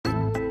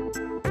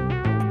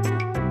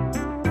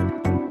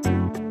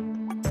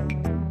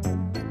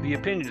The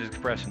opinions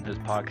expressed in this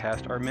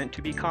podcast are meant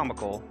to be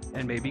comical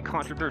and may be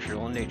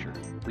controversial in nature.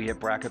 We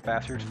at Bracket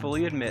Bastards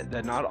fully admit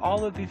that not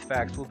all of these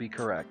facts will be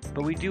correct,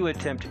 but we do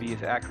attempt to be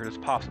as accurate as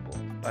possible.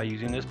 By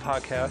using this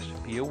podcast,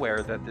 be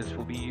aware that this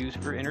will be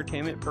used for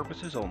entertainment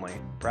purposes only.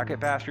 Bracket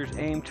Bastards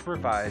aim to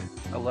provide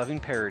a loving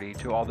parody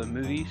to all the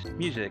movies,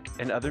 music,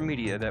 and other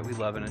media that we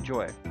love and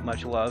enjoy.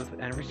 Much love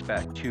and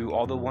respect to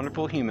all the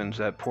wonderful humans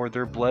that poured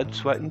their blood,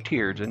 sweat, and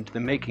tears into the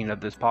making of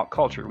this pop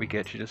culture we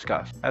get to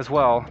discuss. As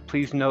well,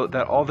 please note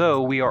that although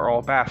we are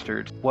all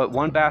bastards, what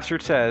one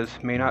bastard says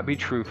may not be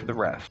true for the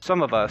rest.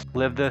 Some of us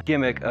live the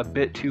gimmick a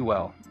bit too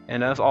well.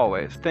 And as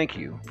always, thank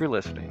you for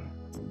listening.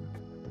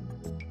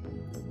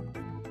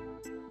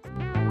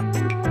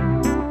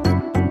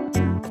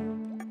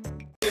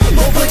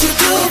 What would you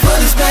do for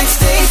this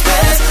backstage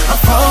pass? How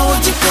far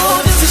would you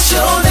go just to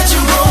show that you're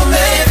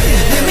romance?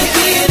 Let me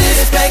get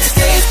this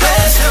backstage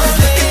pass.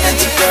 Looking at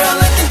your girl,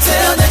 I can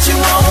tell that you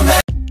romance.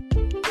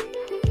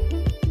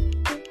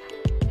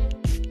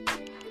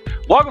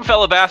 Welcome,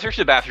 fellow bastards,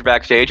 to Bastard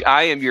Backstage.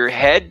 I am your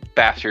head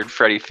bastard,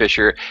 Freddie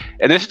Fisher,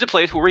 and this is the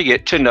place where we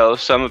get to know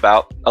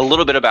a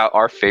little bit about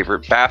our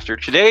favorite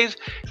bastard. Today's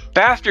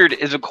bastard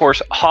is, of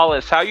course,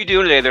 Hollis. How you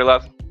doing today there,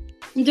 love?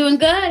 I'm doing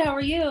good. How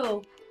are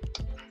you?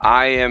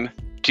 I am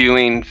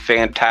doing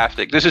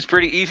fantastic. This is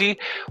pretty easy.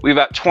 We have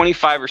about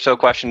 25 or so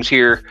questions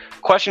here.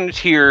 Questions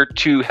here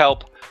to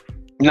help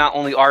not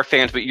only our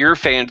fans, but your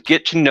fans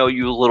get to know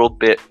you a little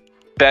bit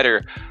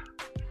better.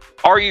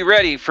 Are you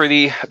ready for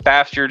the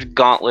bastard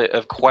gauntlet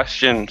of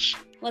questions?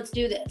 Let's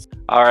do this.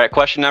 All right.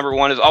 Question number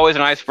one is always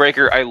an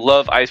icebreaker. I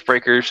love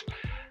icebreakers.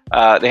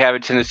 They have a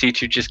tendency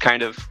to just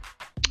kind of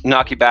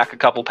knock you back a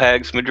couple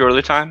pegs majority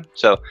of the time.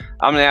 So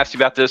I'm going to ask you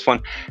about this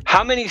one.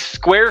 How many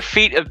square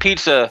feet of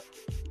pizza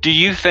do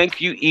you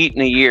think you eat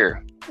in a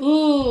year?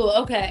 Ooh,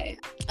 okay.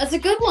 That's a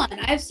good one.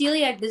 I have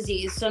celiac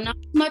disease, so not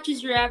as much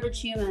as your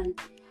average human.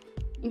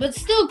 But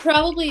still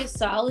probably a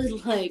solid,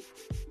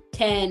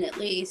 10 at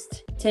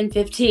least. 10,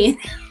 15.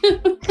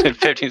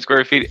 15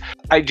 square feet.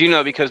 I do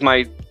know because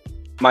my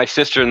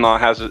sister-in-law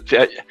has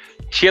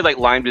she had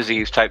Lyme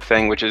disease type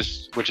thing, which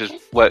is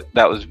what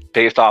that was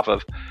based off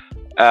of.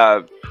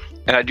 And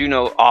I do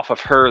know off of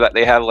her that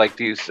they have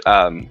these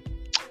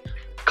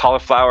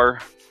cauliflower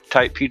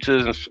type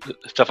pizzas and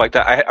stuff like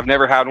that. I've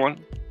never had one.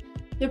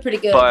 They're pretty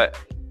good. But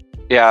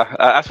yeah,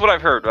 that's what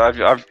I've heard.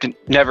 I've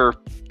never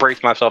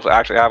braced myself to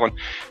actually have one.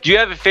 Do you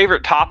have a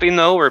favorite topping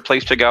though, or a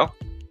place to go?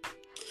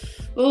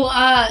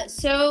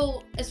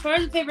 So as far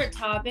as a favorite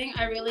topping,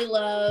 I really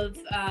love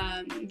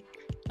I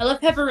love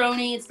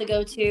pepperoni. It's the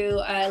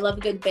go-to. I love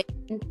a good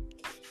bacon.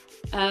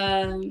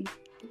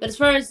 But as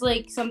far as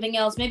something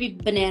else, maybe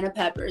banana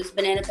peppers.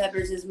 Banana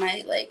peppers is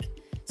my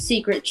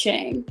secret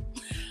shame.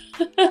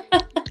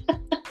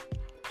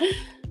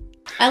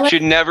 You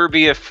should never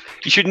be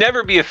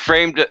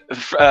ashamed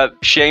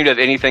of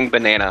anything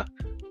banana.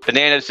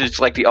 Bananas is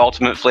the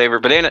ultimate flavor.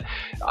 Banana,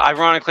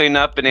 ironically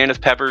enough, bananas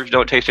peppers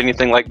don't taste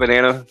anything like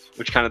banana,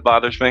 which kind of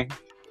bothers me.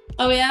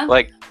 Oh yeah.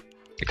 I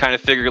kind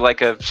of figure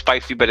a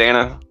spicy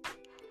banana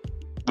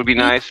would be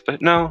nice, but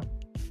no.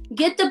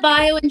 Get the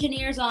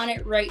bioengineers on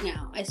it right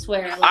now. I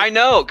swear. I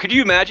know. Could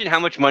you imagine how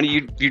much money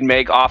you'd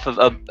make off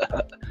of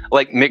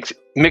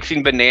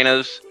mixing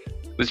bananas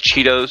with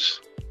Cheetos?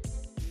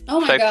 Oh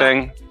my type God.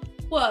 Thing.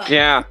 Whoa.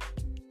 Yeah.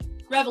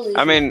 Revolution.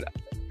 I mean,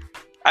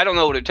 I don't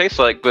know what it tastes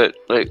like, but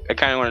I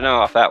kind of want to know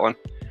off that one.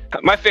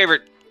 My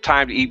favorite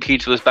time to eat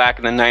pizza was back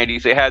in the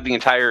 90s. They had the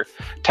entire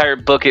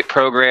Book It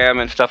program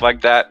and stuff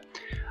like that.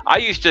 I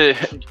used to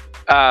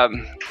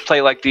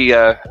play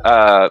the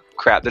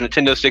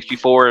Nintendo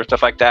 64 and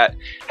stuff like that.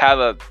 Have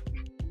a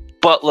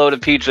buttload of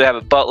pizza, have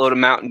a buttload of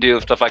Mountain Dew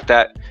and stuff like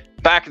that.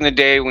 Back in the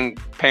day when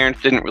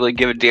parents didn't really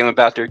give a damn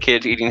about their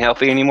kids eating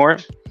healthy anymore.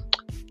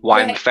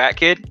 Why I'm a fat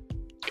kid?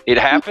 It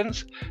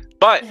happens.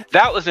 But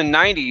that was the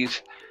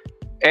 90s.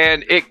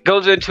 And it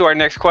goes into our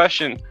next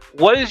question.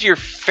 What is your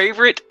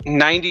favorite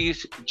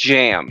 90s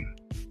jam?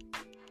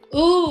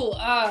 Ooh,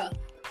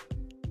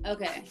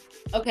 okay.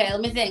 Okay, let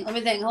me think.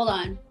 Hold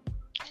on.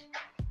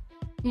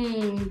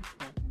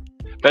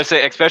 Let's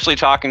say, especially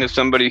talking to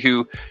somebody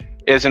who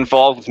is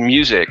involved with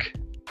music,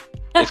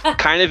 it's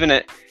kind of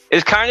an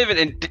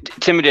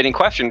intimidating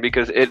question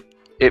because it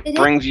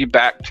brings you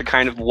back to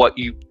kind of what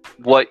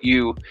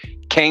you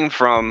came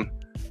from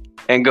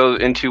and goes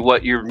into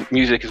what your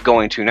music is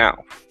going to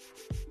now.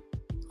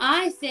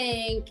 I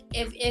think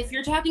if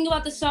you're talking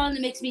about the song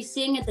that makes me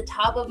sing at the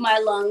top of my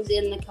lungs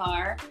in the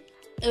car,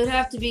 it would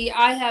have to be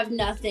I Have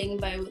Nothing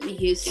by Whitney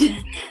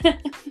Houston.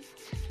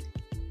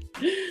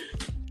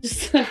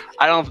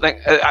 I don't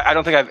think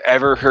I've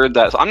ever heard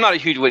that. I'm not a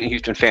huge Whitney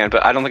Houston fan,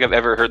 but I don't think I've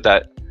ever heard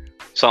that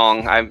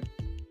song. I'm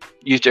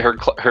used to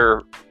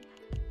her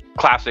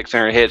classics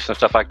and her hits and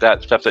stuff like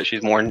that, stuff that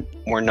she's more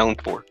known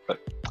for. But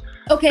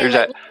okay,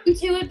 listen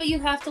to it, but you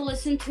have to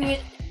listen to it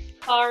in the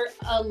car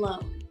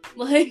alone.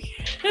 Is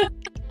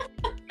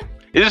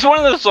this one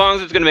of those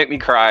songs that's gonna make me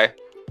cry?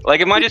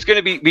 Am I just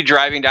gonna be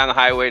driving down the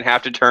highway and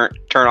have to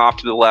turn off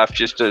to the left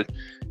just to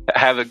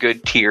have a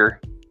good tear?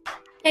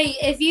 Hey,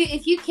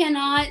 if you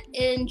cannot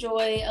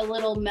enjoy a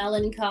little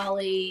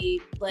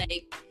melancholy,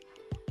 like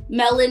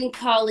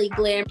melancholy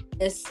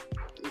glamorous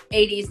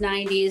 80s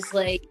 90s,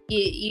 like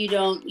you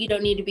don't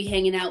need to be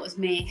hanging out with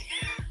me.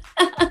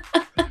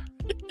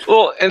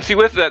 Well, and see,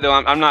 with that though,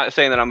 I'm not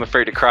saying that I'm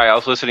afraid to cry.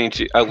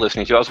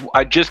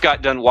 I just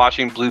got done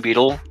watching Blue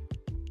Beetle.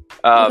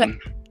 Okay.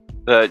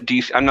 The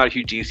DC. I'm not a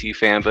huge DC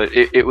fan, but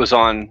it was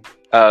on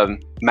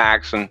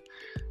Max, and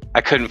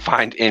I couldn't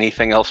find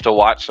anything else to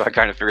watch, so I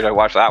kind of figured I'd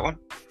watch that one.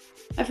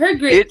 I've heard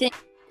great things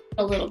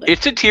a little bit.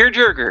 It's a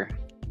tearjerker.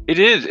 It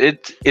is.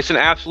 It's an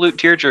absolute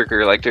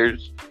tearjerker. Like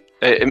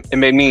it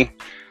made me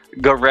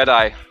go red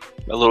eye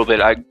a little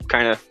bit. I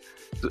kind of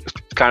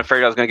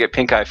afraid I was gonna get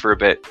pink eye for a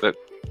bit, but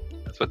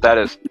that's what that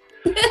is.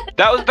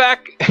 That was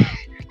back.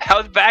 That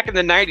was back in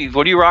the '90s.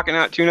 What are you rocking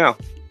out to now?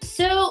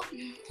 So,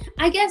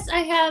 I guess I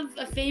have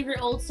a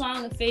favorite old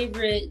song, a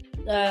favorite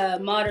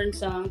modern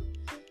song.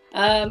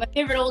 My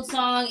favorite old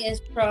song is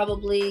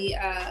probably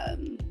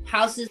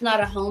 "House Is Not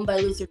a Home" by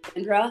Luther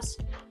Vandross.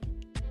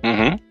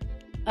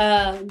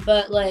 Mm-hmm.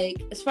 But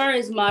like, as far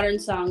as modern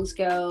songs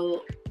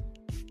go,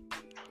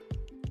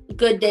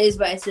 "Good Days"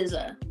 by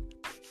SZA.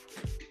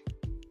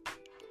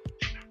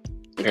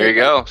 There you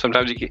go.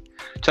 Sometimes you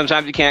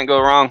can't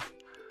go wrong.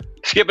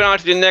 Skipping on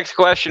to the next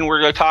question,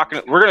 we're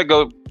gonna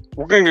go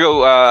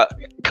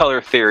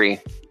color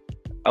theory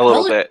a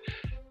little bit.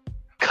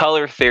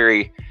 Color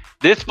theory.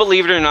 This,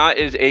 believe it or not,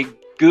 is a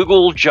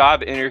Google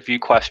job interview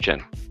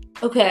question.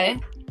 Okay.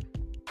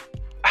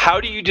 How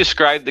do you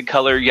describe the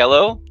color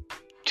yellow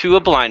to a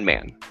blind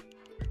man?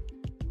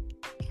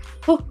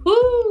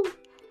 Woo-hoo.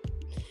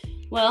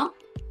 Well,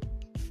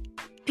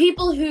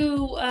 people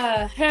who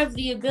have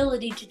the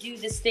ability to do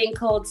this thing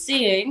called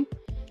seeing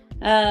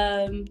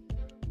have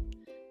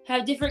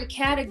different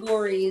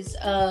categories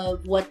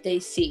of what they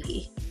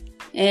see,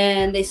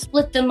 and they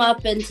split them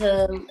up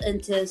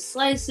into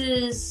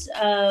slices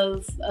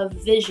of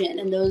vision,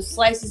 and those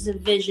slices of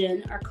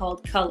vision are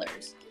called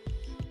colors.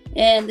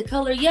 And the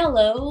color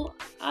yellow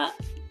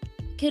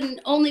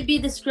can only be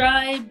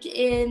described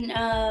in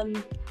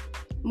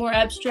more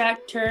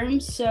abstract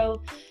terms.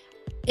 So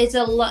it's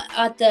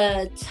at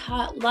the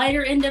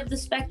lighter end of the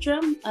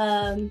spectrum.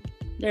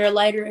 There are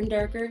lighter and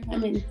darker. I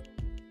mean,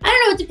 I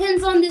don't know. It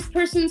depends on this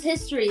person's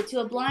history.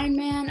 To a blind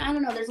man, I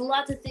don't know. There's a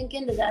lot to think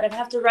into that. I'd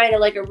have to write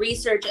a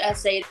research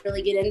essay to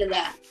really get into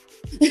that.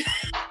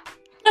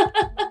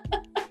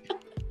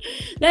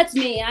 That's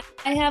me.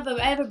 I have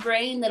a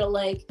brain that'll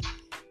like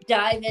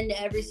dive into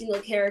every single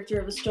character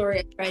of a story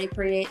I try to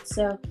create.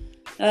 So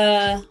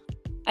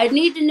I'd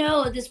need to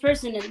know this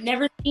person has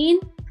never seen.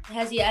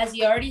 Has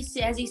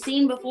he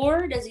seen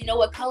before? Does he know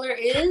what color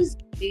is?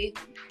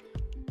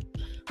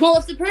 Well,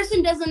 if the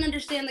person doesn't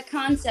understand the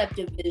concept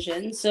of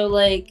vision, so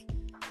like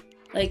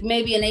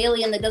maybe an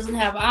alien that doesn't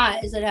have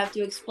eyes, I'd have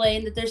to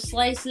explain that there's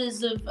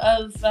slices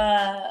of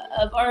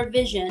our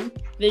vision.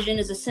 Vision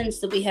is a sense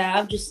that we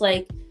have, just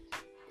like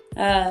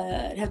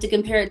I'd have to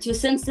compare it to a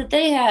sense that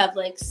they have,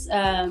 like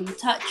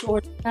touch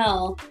or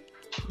smell.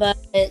 But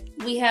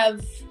we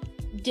have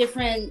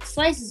different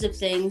slices of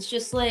things,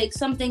 just like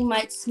something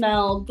might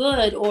smell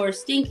good or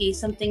stinky,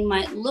 something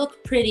might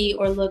look pretty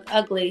or look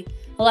ugly.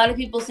 A lot of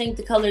people think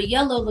the color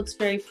yellow looks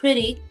very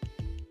pretty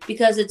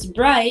because it's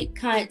bright,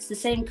 it's the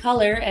same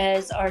color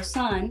as our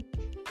sun,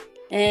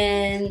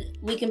 and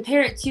we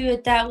compare it to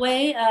it that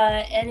way,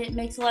 and it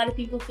makes a lot of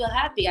people feel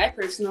happy. I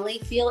personally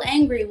feel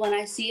angry when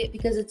I see it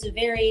because it's a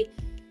very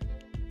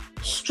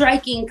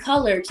striking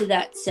color to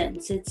that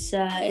sense. It's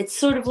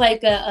sort of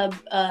like a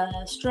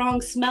strong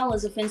smell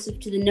is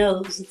offensive to the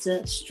nose. It's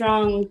a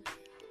strong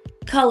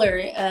color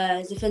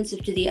is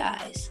offensive to the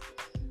eyes.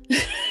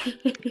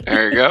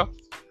 There you go.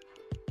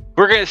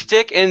 We're going to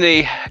stick in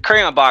the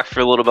crayon box for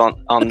a little bit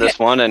on this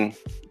one and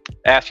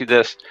ask you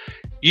this.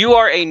 You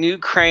are a new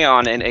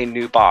crayon in a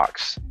new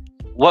box.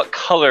 What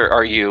color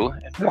are you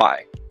and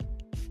why?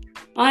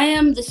 I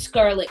am the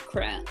Scarlet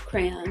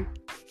Crayon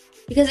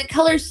because it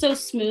colors so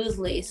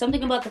smoothly.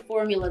 Something about the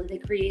formula that they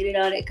created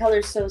on it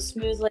colors so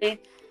smoothly.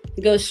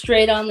 It goes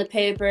straight on the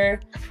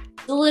paper.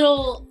 It's a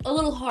little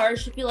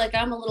harsh. I feel like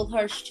I'm a little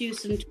harsh too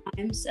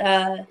sometimes.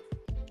 I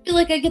feel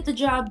like I get the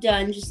job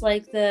done, just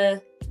like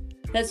that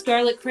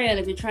Scarlet Crayon.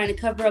 If you're trying to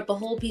cover up a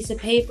whole piece of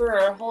paper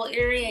or a whole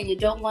area and you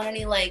don't want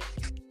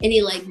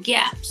any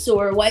gaps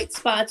or white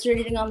spots or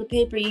anything on the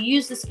paper, you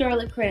use the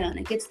Scarlet Crayon.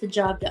 It gets the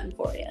job done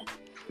for you.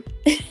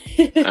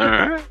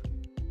 All right.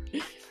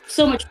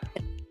 So much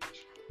fun.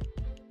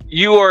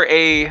 You are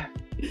a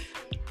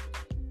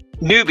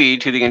newbie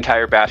to the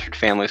entire Bastard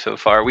family so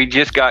far. We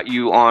just got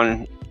you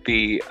on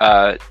the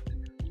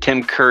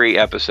Tim Curry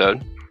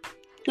episode,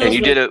 and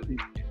you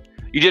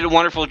did a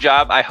wonderful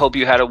job. I hope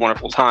you had a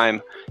wonderful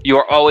time. You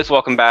are always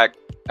welcome back.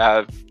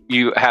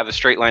 You have a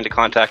straight line to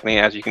contact me,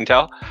 as you can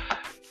tell.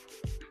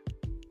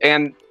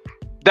 And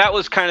that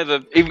was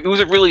it was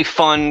a really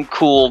fun,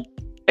 cool,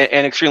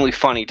 and extremely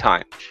funny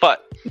time.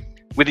 But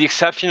with the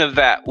exception of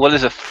that, what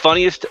is the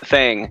funniest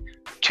thing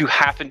to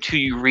happen to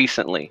you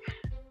recently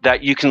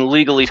that you can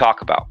legally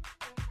talk about?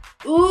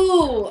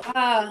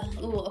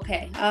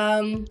 Okay.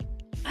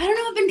 I don't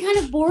know. I've been kind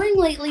of boring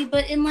lately,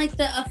 but in like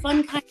a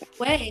fun kind of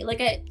way.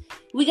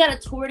 We got a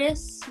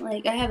tortoise.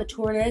 Like I have a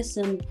tortoise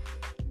and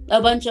a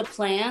bunch of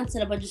plants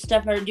and a bunch of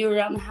stuff I do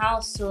around the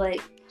house. So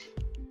like,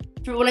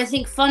 for when I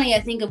think funny,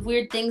 I think of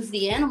weird things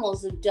the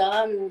animals have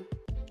done.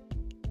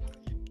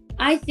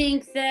 I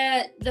think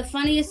that the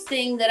funniest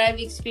thing that I've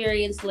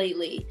experienced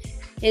lately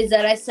is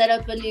that I set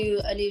up a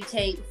new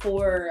tank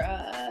for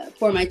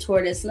my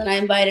tortoise, and then I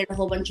invited a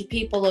whole bunch of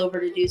people over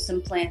to do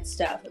some plant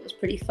stuff. It was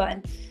pretty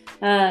fun.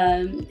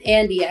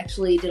 Andy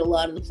actually did a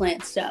lot of the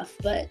plant stuff,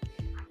 but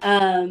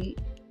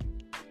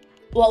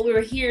while we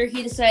were here,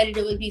 he decided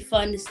it would be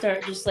fun to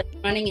start just like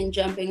running and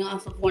jumping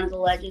off of one of the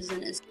ledges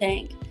in his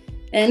tank,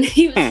 and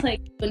he was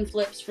like doing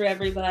flips for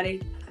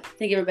everybody. I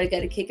think everybody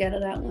got a kick out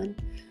of that one.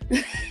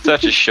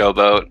 Such a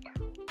showboat.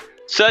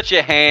 Such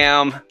a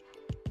ham.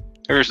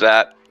 There's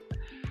that.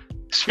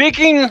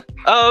 Speaking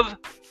of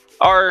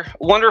our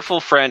wonderful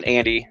friend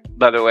Andy,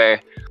 by the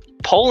way,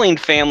 polling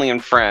family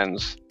and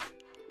friends,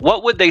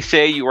 what would they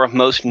say you are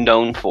most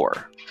known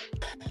for?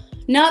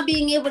 Not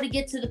being able to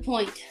get to the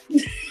point.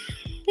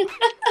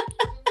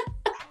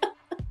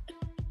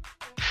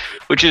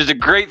 Which is a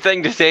great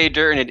thing to say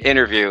during an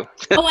interview.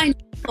 Oh, I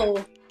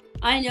know.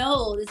 I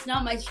know. It's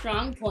not my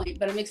strong point,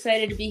 but I'm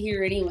excited to be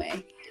here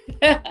anyway.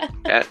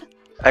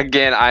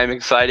 Again, I'm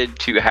excited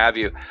to have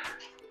you.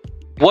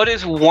 What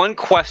is one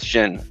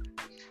question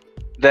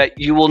that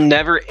you will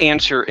never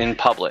answer in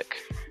public?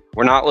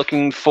 We're not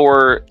looking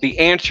for the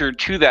answer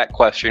to that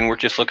question. We're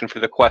just looking for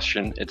the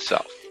question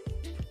itself.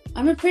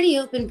 I'm a pretty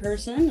open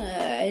person.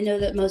 I know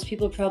that most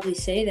people probably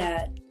say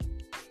that.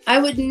 I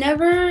would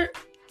never,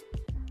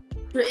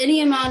 for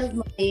any amount of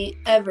money,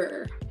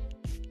 ever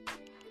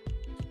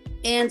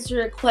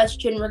answer a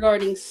question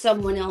regarding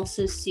someone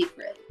else's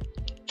secret.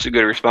 It's a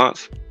good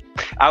response.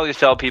 I always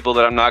tell people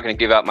that I'm not going to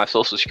give out my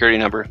social security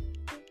number.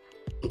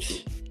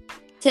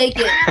 Take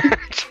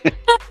it.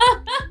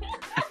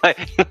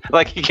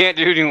 like you can't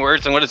do any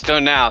worse than what it's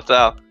doing now.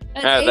 So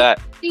have that.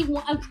 You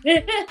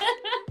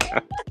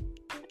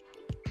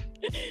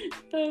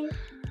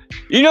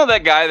know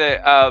that guy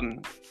that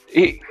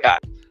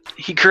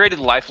he created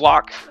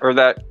LifeLock, or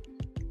that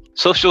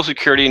social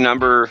security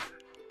number,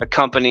 a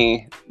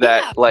company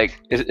that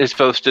is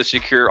supposed to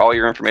secure all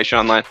your information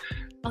online.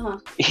 Uh-huh.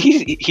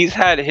 He's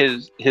had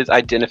his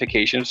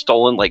identification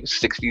stolen like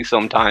 60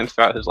 sometimes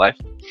throughout his life.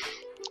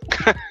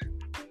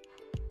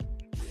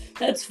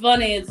 That's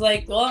funny. It's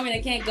like, well, I mean,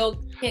 I can't go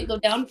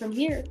down from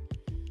here.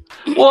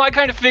 Well, I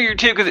kind of figured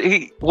too,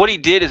 because what he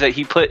did is that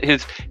he put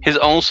his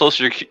own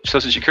social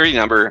security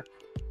number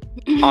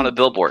on a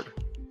billboard,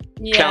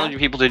 challenging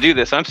people to do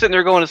this. And I'm sitting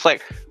there going, it's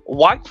like,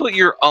 why put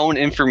your own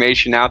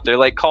information out there?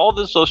 Like, call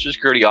the Social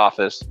Security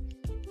office,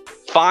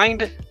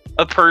 find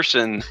a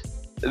person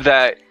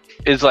that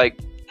is like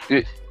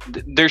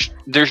there's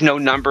no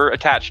number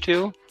attached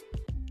to,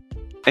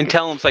 and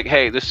tell them, it's like,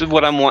 hey, this is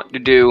what I'm wanting to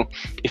do.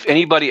 If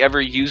anybody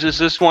ever uses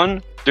this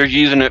one, they're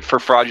using it for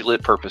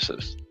fraudulent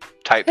purposes,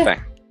 type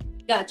thing.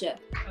 Gotcha.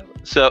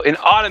 So an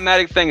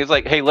automatic thing is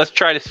like, hey, let's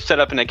try to set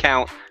up an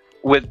account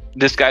with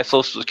this guy's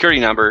social security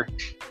number.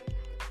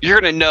 You're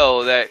going to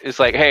know that it's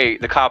like, hey,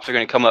 the cops are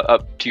going to come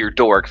up to your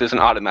door because it's an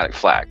automatic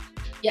flag.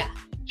 Yeah.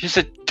 Just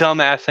a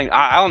dumbass thing.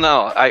 I don't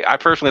know. I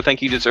personally think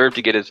he deserved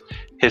to get his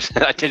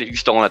identity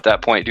stolen at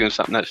that point, doing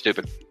something that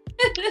stupid.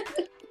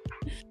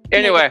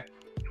 Anyway,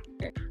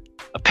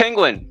 a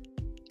penguin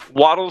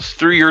waddles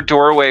through your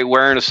doorway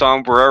wearing a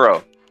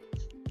sombrero.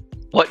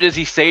 What does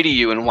he say to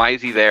you, and why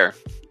is he there?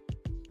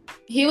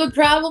 He would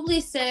probably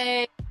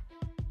say,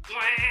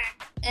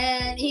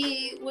 and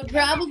he would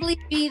probably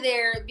be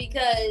there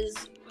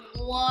because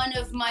one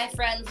of my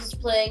friends was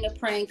playing a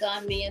prank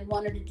on me and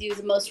wanted to do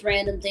the most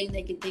random thing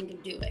they could think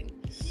of doing.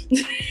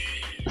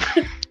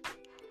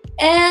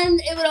 And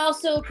it would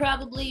also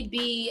probably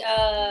be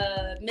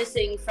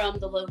missing from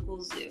the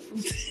local zoo.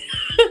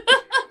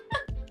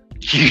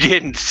 You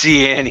didn't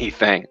see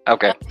anything.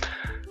 Okay.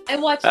 I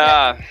watched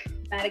that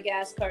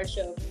Madagascar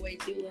show for way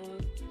too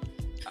long.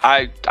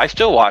 I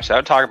still watch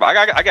that.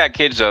 I got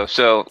kids though,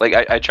 so like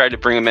I tried to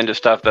bring them into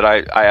stuff that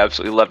I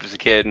absolutely loved as a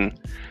kid, and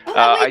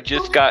I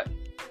just got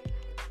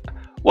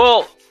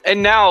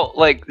and now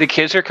like the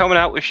kids are coming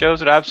out with shows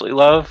that I absolutely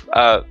love.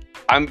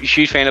 I'm a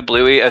huge fan of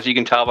Bluey, as you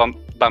can tell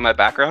by my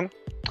background.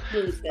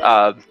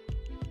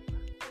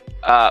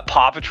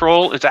 Paw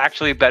Patrol is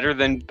actually better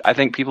than I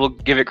think people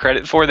give it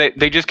credit for.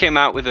 They just came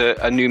out with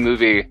a new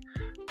movie,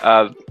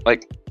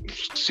 like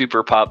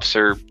Super Pups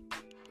or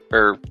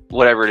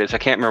whatever it is. I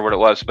can't remember what it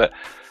was, but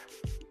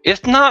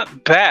it's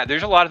not bad.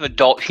 There's a lot of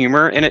adult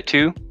humor in it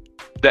too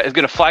that is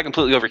going to fly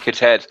completely over kids'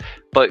 heads,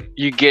 but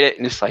you get it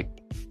and it's like,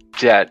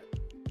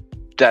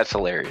 that's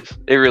hilarious.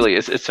 It really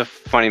is. It's a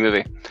funny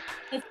movie.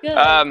 It's good.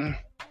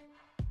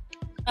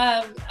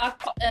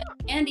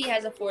 Andy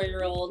has a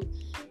 4-year-old,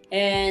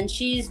 and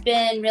she's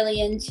been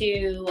really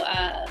into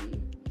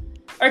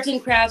arts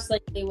and crafts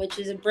lately, which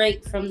is a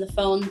break from the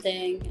phone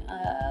thing.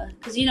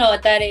 Because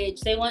at that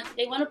age, they want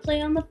to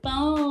play on the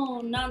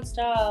phone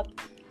nonstop.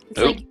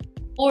 It's like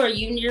Or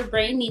your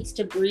brain needs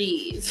to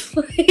breathe.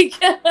 Like,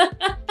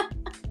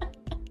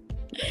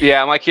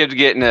 Yeah, my kid's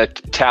getting a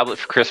tablet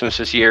for Christmas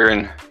this year,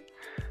 and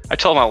I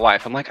told my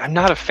wife, I'm like, I'm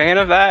not a fan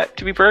of that,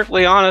 to be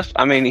perfectly honest.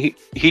 I mean,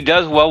 he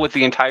does well with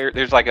the entire,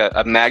 there's like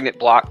a magnet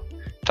block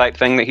type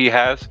thing that he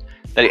has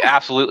that he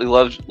absolutely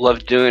loves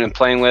doing and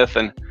playing with,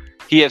 and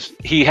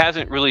he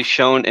hasn't really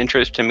shown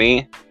interest to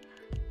me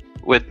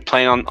with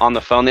playing on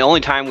the phone. The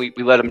only time we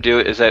let him do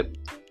it is that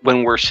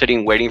when we're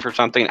sitting waiting for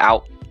something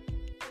out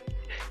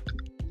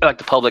like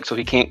the public, so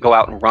he can't go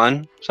out and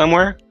run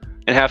somewhere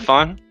and have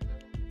fun.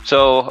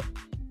 So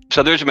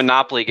there's a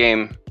Monopoly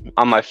game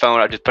on my phone.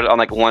 I just put it on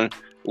like one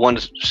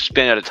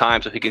spin at a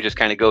time, so he can just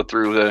kind of go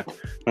through the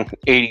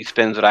 80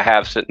 spins that I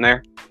have sitting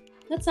there.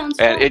 That sounds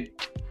fun. And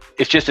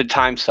it's just a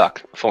time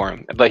suck for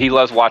him, but he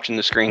loves watching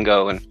the screen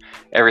go and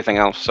everything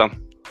else. So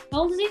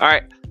how old is he? all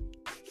right,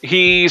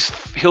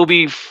 he'll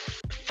be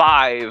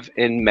 5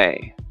 in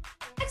May.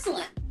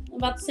 Excellent.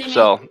 About the same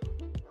So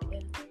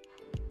age.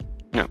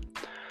 yeah,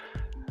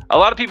 a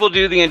lot of people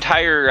do the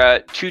entire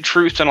 2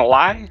 truths and a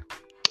lie.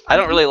 I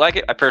don't really like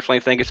it. I personally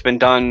think it's been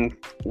done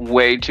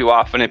way too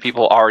often, and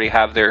people already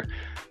have their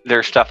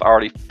stuff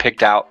already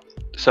picked out.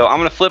 So I'm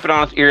going to flip it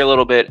on its ear a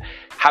little bit.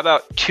 How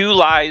about 2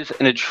 lies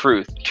and a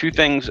truth? 2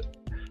 things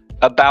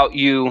about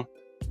you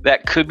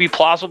that could be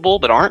plausible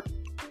but aren't,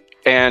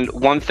 and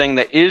 1 thing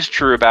that is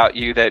true about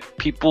you that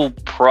people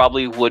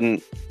probably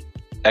wouldn't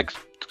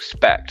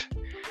expect.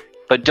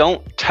 But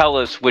don't tell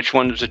us which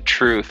one is the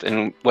truth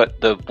and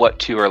what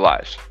 2 are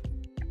lies.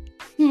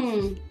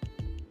 I'm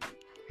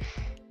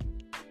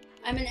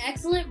an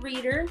excellent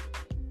reader.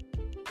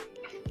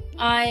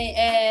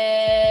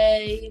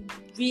 I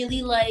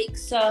really like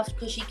soft,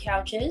 cushy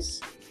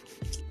couches.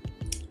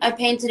 I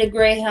painted a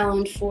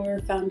greyhound for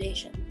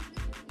foundation.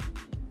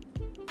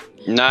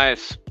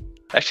 Nice.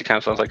 Actually kind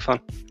of sounds like fun.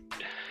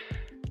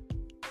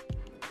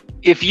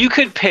 If you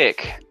could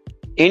pick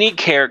any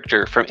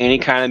character from any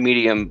kind of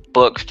medium,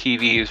 books,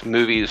 TVs,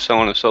 movies, so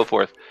on and so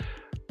forth,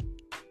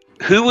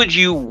 who would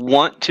you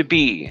want to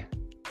be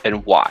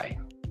and why?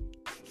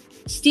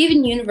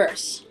 Steven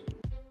Universe.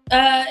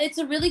 It's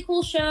a really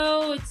cool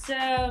show. It's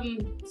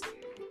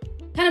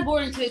kind of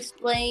boring to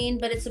explain,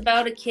 but it's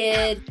about a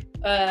kid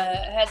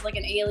has like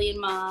an alien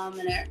mom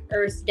and an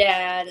Earth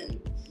dad,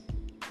 and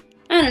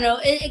I don't know.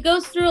 It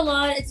goes through a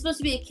lot. It's supposed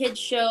to be a kid's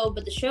show,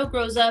 but the show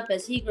grows up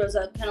as he grows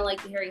up, kind of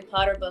like the Harry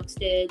Potter books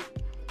did.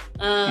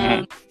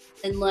 And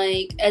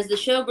like as the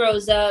show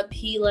grows up,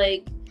 he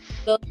like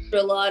goes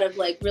through a lot of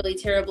like really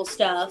terrible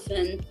stuff,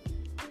 and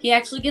he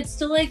actually gets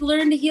to like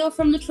learn to heal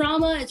from the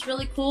trauma. It's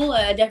really cool.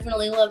 I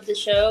definitely love the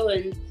show,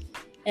 and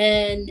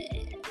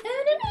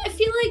I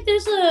feel like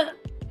there's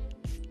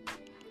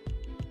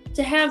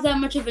to have that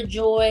much of a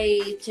joy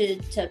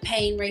to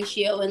pain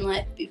ratio in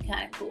life would be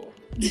kind of cool.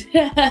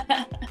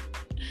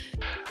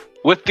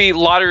 With the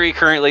lottery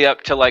currently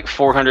up to like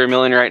 400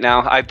 million right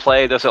now, I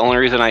play. That's the only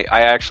reason I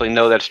actually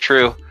know that's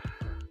true.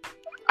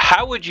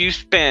 How would you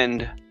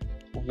spend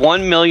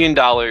 $1 million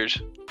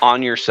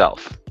on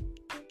yourself?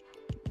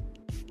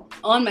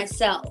 On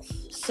myself.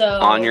 So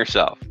on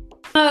yourself.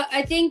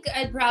 I think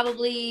I'd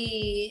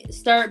probably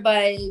start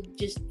by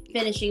just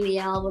finishing the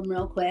album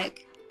real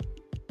quick.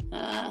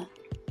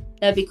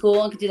 That'd be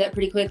cool. I could do that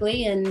pretty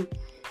quickly, and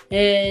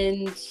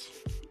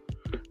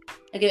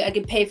I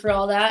could pay for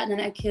all that, and then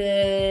I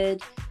could,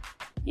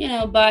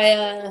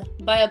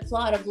 buy a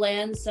plot of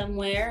land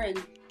somewhere and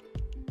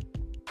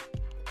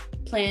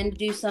plan to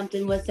do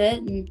something with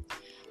it, and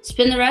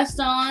spend the rest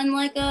on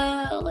like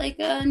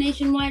a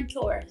nationwide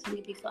tour. I think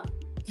it'd be fun.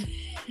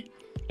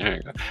 There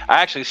you go.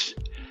 I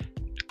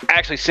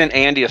actually sent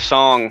Andy a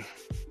song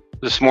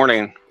this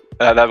morning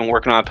that I've been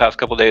working on the past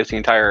couple of days. The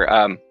entire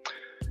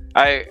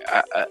I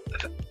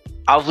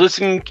was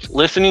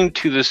listening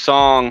to the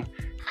song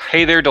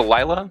 "Hey There,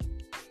 Delilah."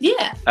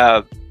 Yeah.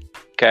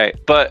 Okay,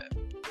 but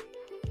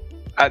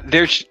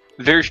there's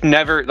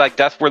never like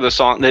that's where the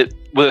song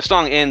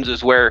ends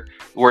is where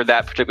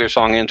that particular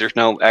song ends. There's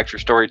no extra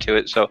story to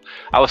it. So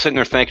I was sitting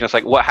there thinking, it's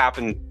like, what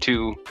happened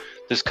to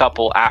this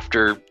couple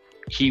after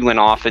he went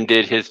off and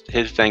did his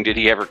thing? Did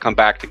he ever come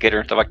back to get her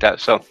and stuff like that?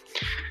 So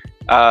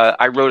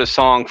I wrote a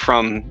song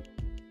from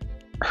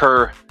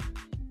her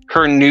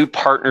new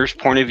partner's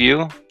point of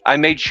view. I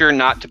made sure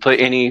not to put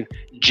any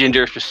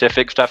gender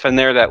specific stuff in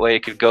there. That way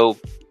it could go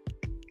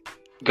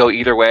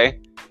either way.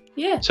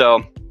 Yeah.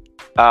 So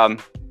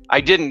I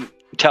didn't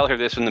tell her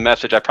this in the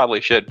message. I probably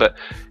should, but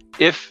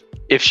if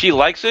she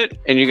likes it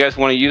and you guys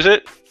want to use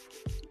it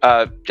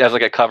as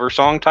like a cover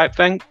song type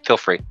thing, feel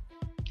free.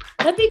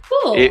 That'd be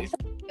cool.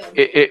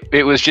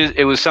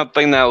 It was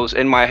something that was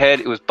in my head.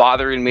 It was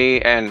bothering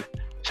me, and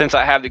since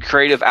I have the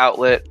creative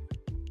outlet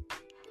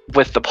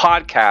with the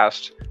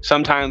podcast,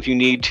 sometimes you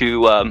need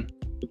to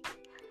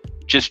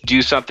just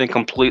do something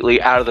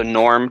completely out of the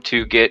norm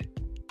to get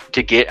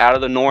out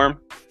of the norm.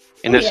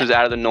 And this is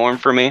out of the norm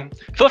for me.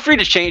 Feel free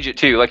to change it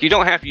too. Like, you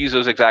don't have to use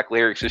those exact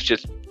lyrics. It's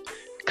just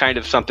kind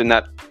of something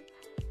that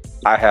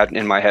I had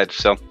in my head.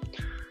 So,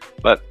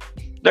 but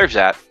there's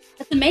that.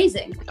 That's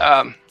amazing.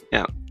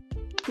 Yeah.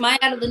 My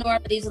out of the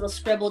norm are these little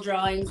scribble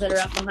drawings that are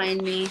up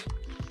behind me.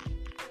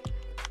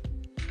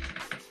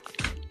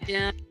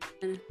 Yeah.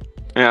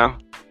 Yeah.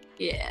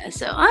 Yeah.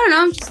 So I don't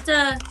know. I'm just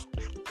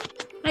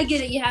I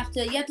get it. You have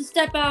to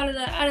step out of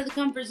the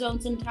comfort zone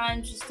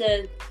sometimes just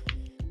to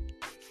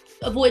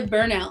avoid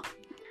burnout.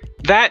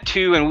 That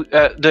too, and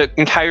the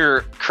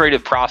entire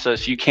creative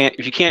process. If you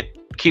can't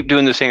keep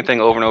doing the same thing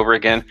over and over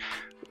again.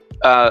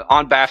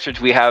 On Bastards,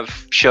 we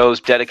have shows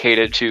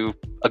dedicated to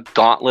a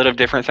gauntlet of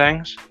different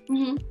things,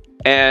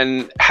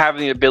 and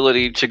having the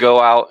ability to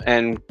go out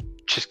and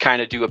just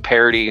kind of do a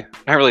parody.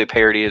 Not really a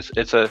parody.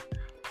 It's a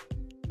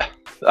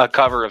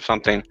cover of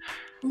something.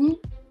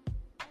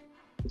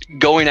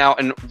 Going out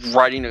and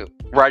writing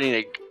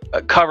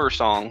a cover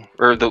song,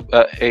 or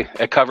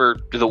a cover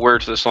to the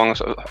words of the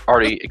songs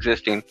already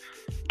existing,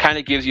 kind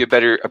of gives you a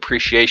better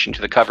appreciation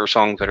to the cover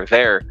songs that are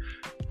there,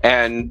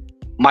 and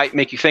might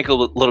make you think a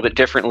little bit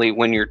differently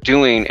when you're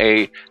doing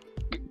a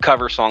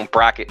cover song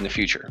bracket in the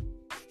future.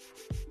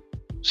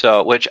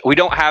 So, which we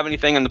don't have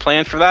anything in the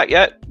plans for that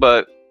yet,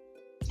 but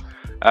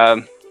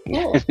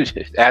Cool.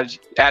 as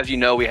you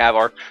know, we have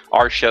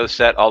our show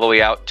set all the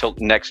way out till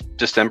next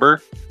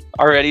December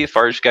already, as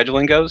far as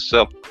scheduling goes.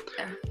 So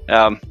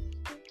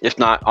it's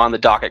not on the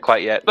docket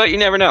quite yet, but you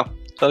never know.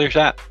 So there's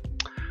that.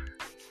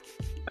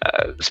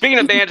 Speaking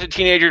of bands and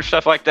teenagers,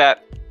 stuff like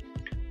that,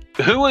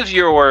 who was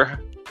your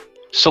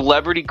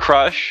celebrity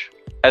crush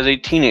as a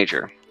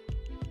teenager?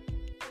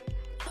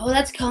 Oh,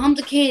 that's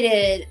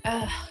complicated.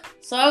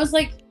 So I was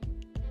like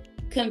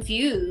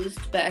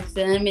confused back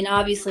then. I mean,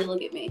 obviously,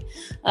 look at me.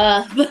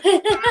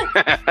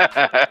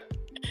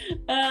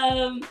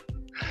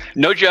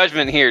 No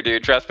judgment here,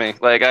 dude. Trust me.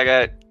 Like, I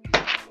got.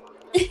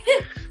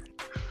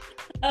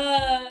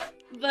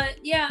 But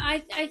yeah,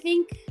 I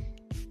think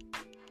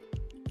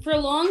for a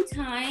long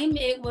time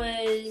it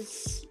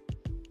was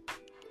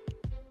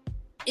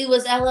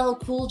LL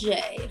Cool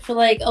J for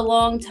like a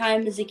long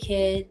time as a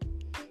kid.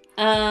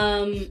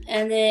 And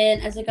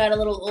then as I got a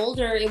little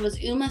older, it was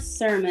Uma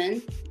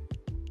Thurman.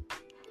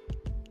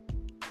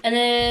 And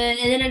then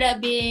it ended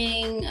up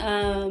being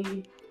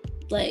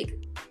like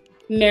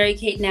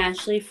Mary-Kate and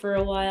Ashley for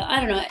a while. I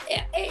don't know.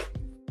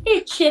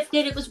 It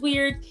shifted. It was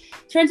weird.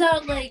 Turns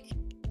out like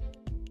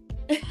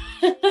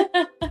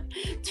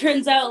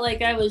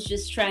I was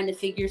just trying to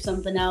figure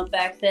something out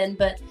back then.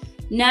 But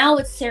now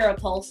it's Sarah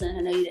Paulson.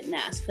 I know you didn't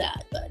ask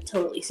that, but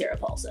totally Sarah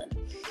Paulson.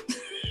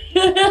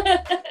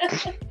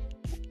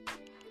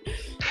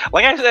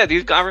 Like I said,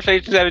 these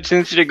conversations have a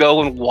tendency to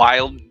go in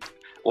wild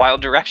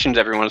directions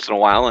every once in a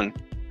while, and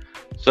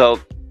so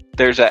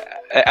there's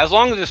as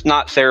long as it's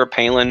not Sarah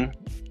Palin,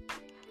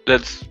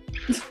 that's.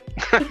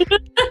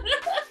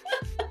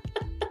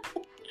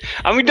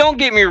 I mean, don't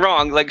get me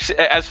wrong. Like,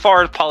 as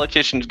far as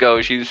politicians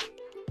go, she's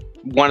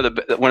one of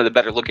the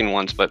better looking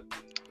ones, but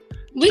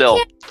still.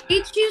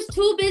 She's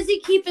too busy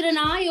keeping an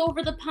eye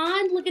over the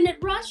pond, looking at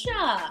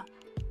Russia.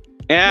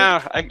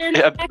 Yeah,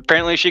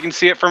 apparently she can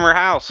see it from her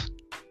house.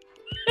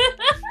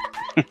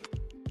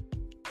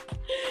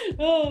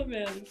 Oh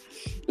man.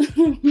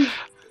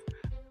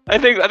 I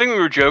think we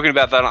were joking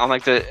about that on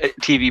like the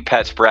TV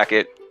pets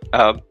bracket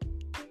a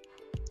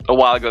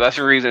while ago. That's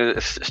the reason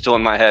it's still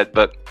in my head.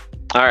 But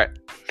all right,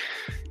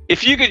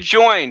 if you could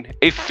join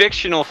a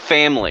fictional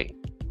family,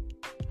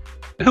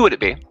 who would it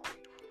be?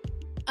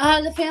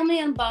 The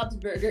family on Bob's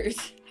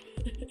Burgers.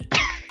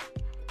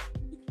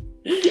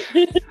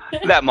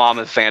 That mom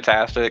is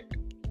fantastic.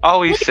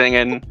 Always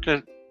singing.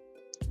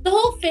 The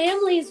whole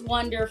family is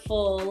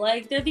wonderful.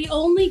 Like, they're the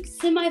only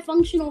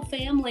semi-functional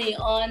family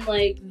on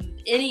like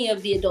any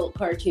of the adult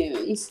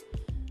cartoons.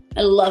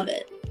 I love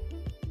it.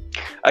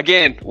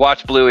 Again,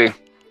 watch Bluey.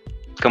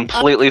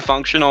 Completely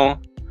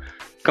functional.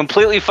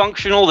 Completely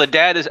functional. The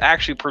dad is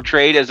actually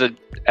portrayed as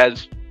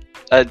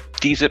a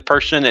decent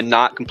person and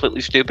not completely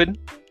stupid.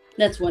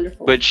 That's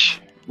wonderful. Which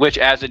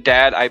as a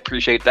dad, I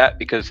appreciate that,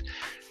 because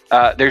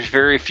there's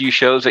very few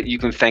shows that you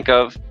can think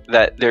of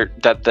that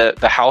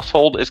the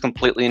household is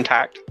completely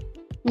intact.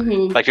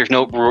 Mm-hmm. Like, there's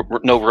no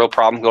real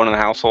problem going in the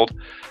household.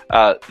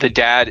 The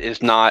dad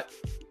is not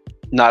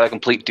a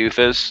complete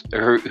doofus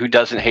who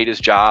doesn't hate his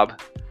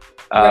job,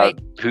 right.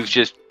 Who's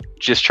just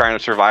trying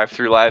to survive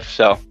through life.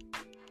 So,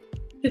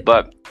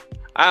 but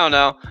I don't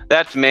know.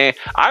 That's me.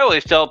 I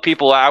always tell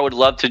people I would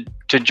love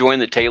to join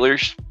the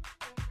Taylors.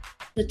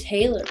 The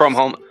Taylors from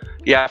Home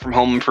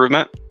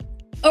Improvement.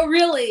 Oh,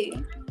 really?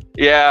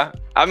 Yeah.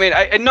 I mean,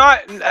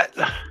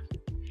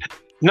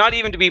 not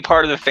even to be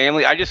part of the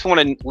family. I just want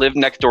to live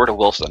next door to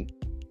Wilson.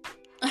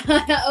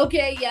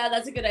 Okay, yeah,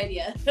 that's a good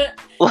idea.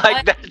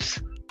 Like,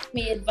 that's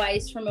me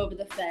advice from over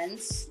the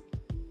fence.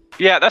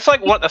 Yeah, that's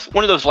one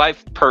of those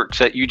life perks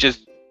that you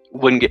just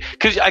wouldn't get,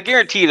 because I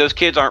guarantee you those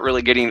kids aren't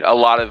really getting a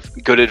lot of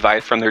good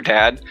advice from their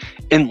dad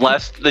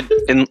unless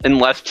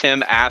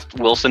Tim asked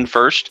Wilson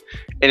first,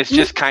 and it's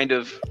just kind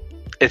of,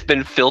 it's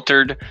been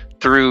filtered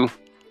through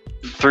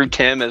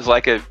Tim as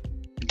like a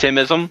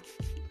Timism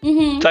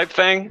type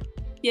thing.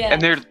 Yeah.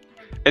 And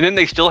then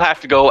they still have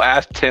to go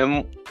ask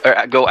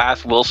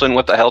Wilson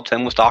what the hell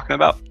Tim was talking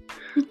about.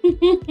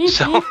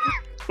 So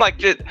Like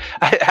just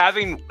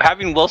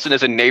having Wilson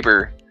as a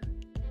neighbor.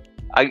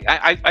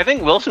 I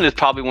think Wilson is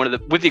probably one of the,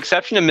 with the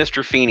exception of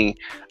Mr. Feeney,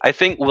 I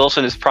think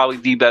Wilson is probably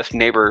the best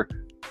neighbor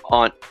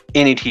on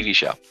any TV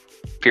show.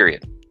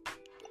 Period.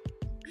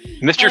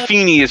 Mr.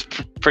 Feeney is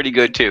pretty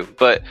good too,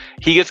 but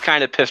he gets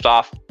kind of pissed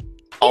off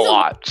a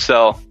lot.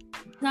 So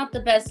not the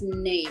best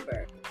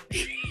neighbor.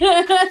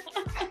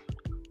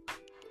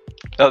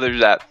 Oh,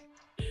 there's that.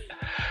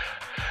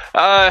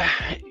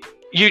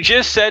 You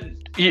just said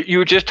you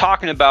were just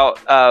talking about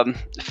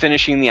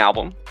finishing the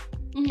album,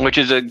 which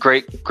is a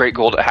great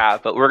goal to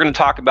have. But we're going to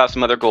talk about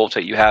some other goals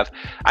that you have.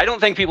 I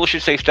don't think people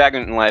should stay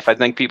stagnant in life. I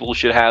think people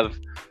should have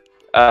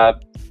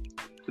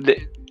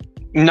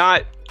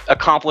not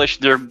accomplish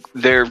their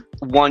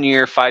 1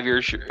 year, 5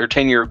 years, or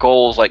 10-year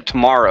goals like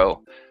tomorrow,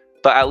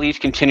 but at least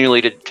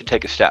continually to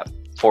take a step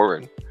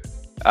forward.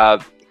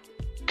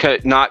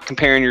 Not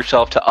comparing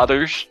yourself to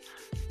others,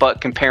 but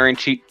comparing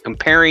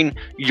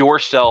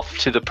yourself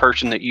to the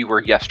person that you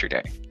were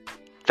yesterday.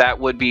 That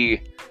would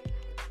be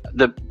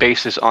the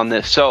basis on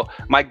this. So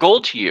my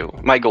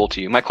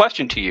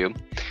question to you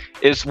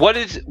is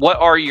what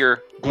are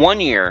your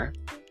 1 year,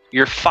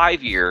 your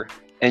 5 year,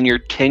 and your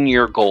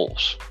 10-year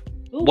goals?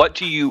 Ooh. What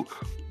do you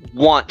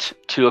want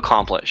to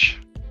accomplish?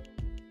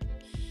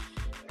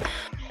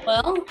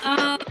 Well,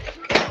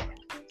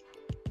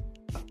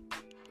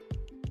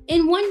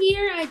 in 1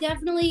 year, I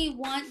definitely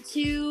want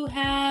to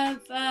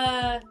have,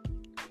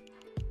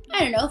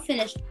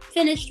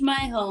 finished my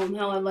home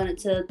how I want it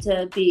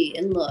to be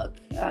and look.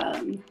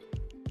 And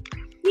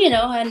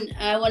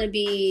I want to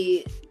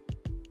be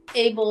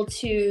able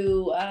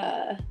to,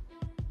 I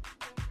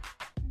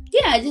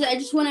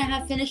just want to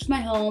have finished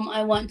my home.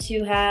 I want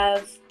to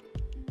have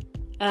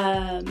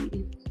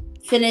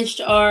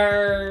finished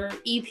our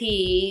EP,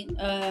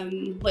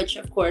 which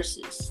of course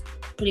is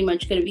pretty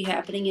much going to be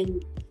happening in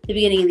the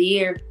beginning of the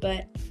year,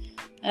 but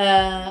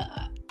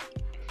and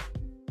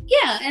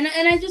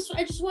I just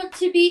want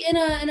to be in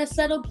a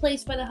settled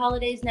place by the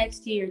holidays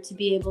next year to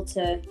be able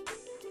to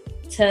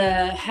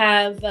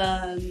have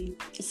a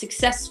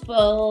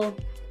successful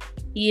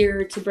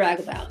year to brag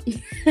about.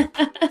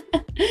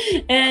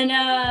 And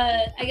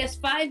I guess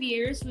 5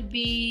 years would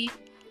be,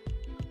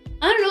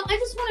 I don't know, I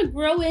just want to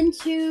grow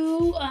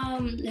into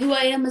who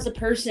I am as a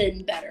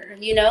person better,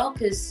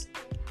 because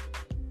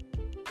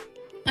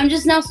I'm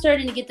just now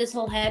starting to get this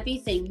whole happy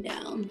thing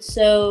down.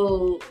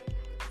 So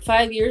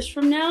 5 years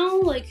from now,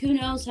 like, who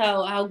knows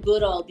how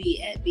good I'll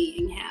be at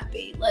being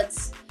happy. I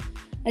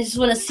just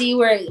want to see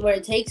where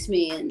it takes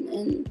me.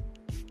 And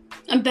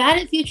I'm bad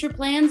at future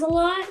plans a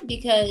lot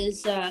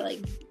because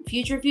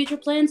future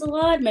plans a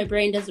lot. My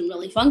brain doesn't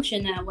really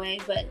function that way,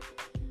 but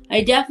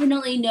I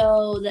definitely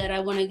know that I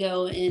want to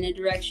go in a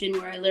direction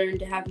where I learn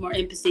to have more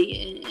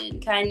empathy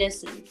and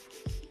kindness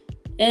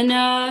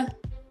and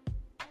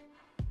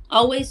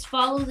always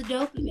follow the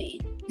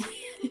dopamine.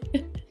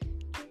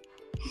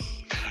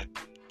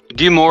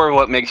 Do more of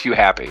what makes you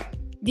happy.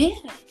 Yeah.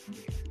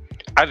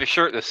 I have a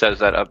shirt that says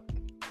that up.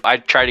 I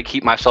try to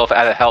keep myself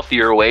at a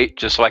healthier weight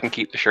just so I can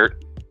keep the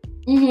shirt.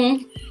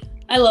 Mm-hmm.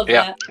 I love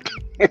that.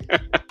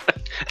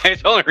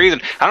 It's the only reason.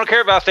 I don't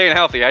care about staying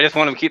healthy. I just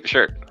want to keep the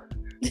shirt.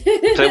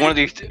 So one of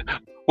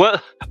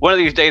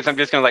these days, I'm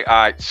just gonna all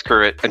right,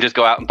 screw it, and just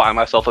go out and buy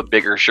myself a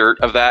bigger shirt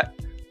of that,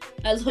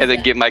 and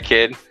then give my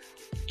kid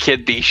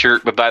the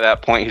shirt. But by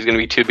that point, he's gonna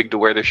be too big to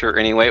wear the shirt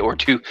anyway, or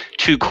too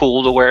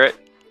cool to wear it.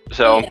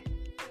 So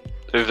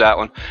there's that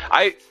one.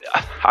 I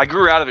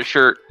grew out of a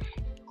shirt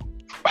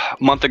a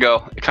month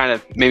ago. It kind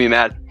of made me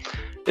mad.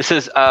 It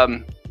says,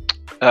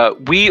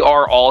 "We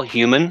are all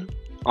human"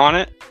 on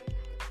it,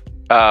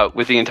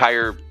 with the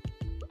entire.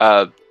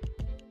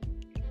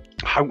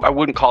 I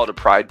wouldn't call it a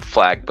pride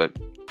flag, but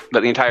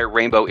the entire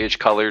rainbow-ish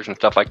colors and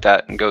stuff like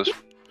that, and goes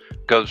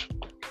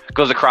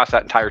across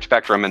that entire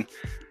spectrum.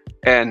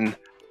 And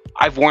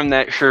I've worn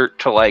that shirt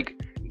to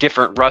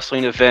different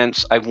wrestling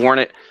events. I've worn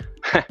it.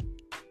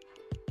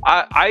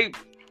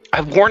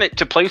 I've worn it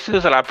to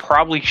places that I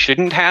probably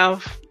shouldn't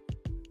have.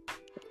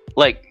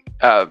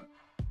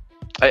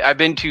 I've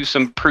been to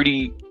some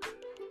pretty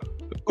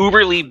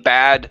uberly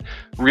bad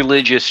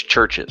religious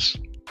churches.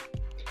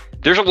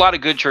 There's a lot of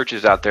good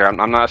churches out there.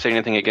 I'm not saying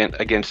anything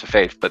against the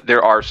faith, but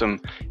there are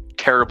some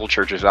terrible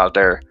churches out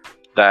there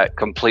that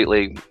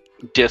completely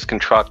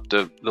disconstruct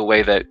the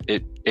way that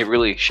it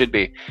really should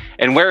be.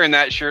 And wearing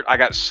that shirt, I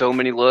got so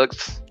many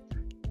looks.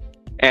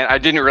 And I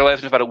didn't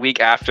realize it about a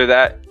week after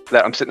that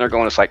I'm sitting there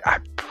going, it's I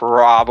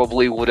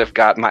probably would have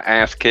got my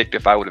ass kicked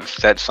if I would have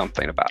said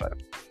something about it.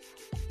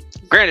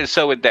 Granted,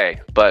 so would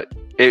they, but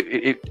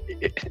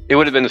it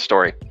would have been the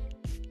story.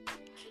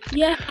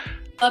 Yeah.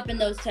 Up in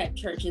those type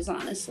churches,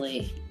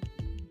 honestly.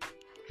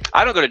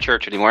 I don't go to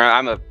church anymore.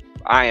 I'm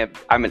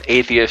an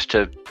atheist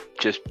to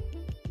just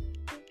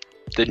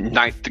the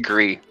 9th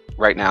degree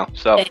right now.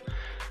 So okay.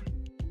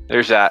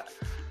 There's that.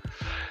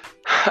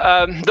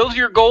 Those are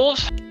your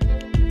goals.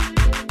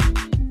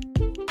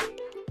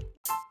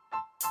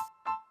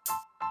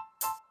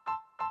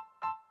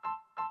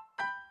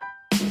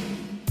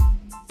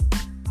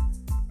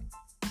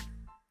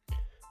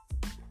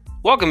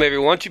 Welcome,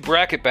 everyone, to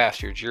Bracket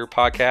Bastards, your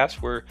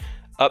podcast where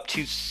up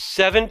to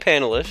 7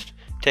 panelists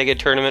take a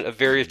tournament of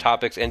various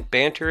topics and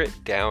banter it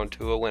down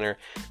to a winner.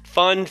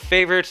 Fun,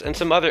 favorites, and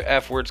some other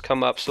F words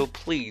come up, so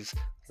please,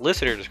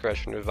 listener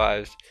discretion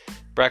advised.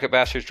 Bracket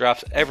Bastards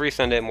drops every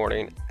Sunday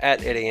morning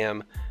at 8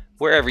 a.m.,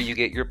 wherever you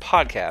get your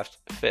podcast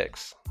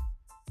fix.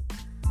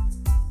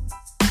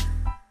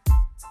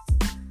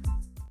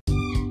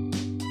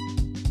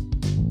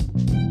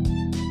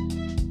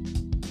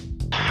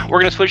 We're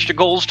going to switch to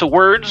goals to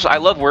words. I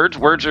love words.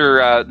 Words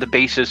are the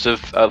basis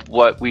of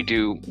what we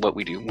do,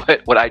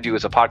 what I do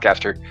as a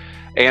podcaster,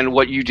 and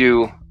what you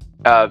do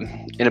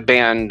in a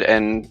band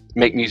and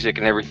make music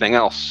and everything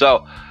else.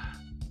 So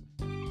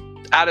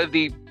out of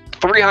the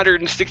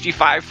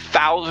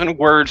 365,000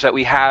 words that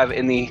we have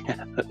in the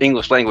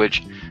English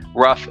language,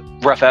 rough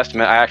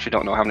estimate, I actually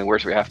don't know how many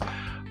words we have.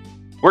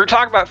 We're going to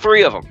talk about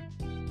 3 of them.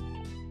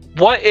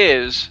 What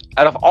is,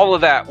 out of all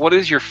of that, what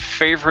is your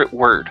favorite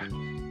word?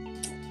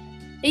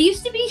 It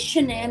used to be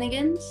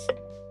shenanigans.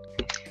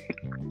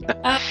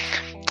 I'm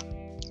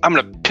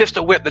gonna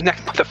pistol whip the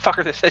next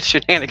motherfucker that says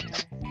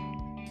shenanigans.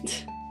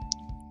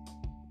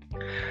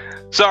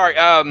 Sorry,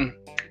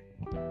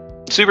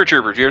 Super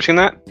Troopers. You ever seen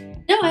that?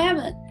 No, I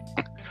haven't.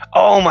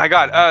 Oh my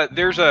god.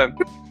 There's a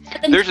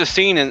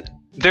scene in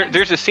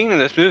there's a scene in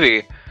this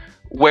movie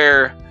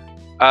where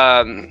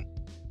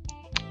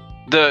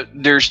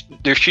there's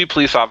 2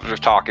 police officers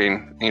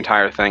talking the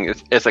entire thing.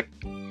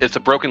 It's a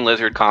Broken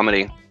Lizard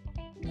comedy.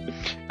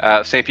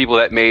 Same people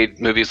that made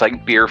movies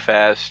like Beer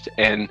Fest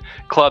and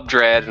Club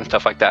Dread and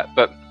stuff like that.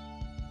 But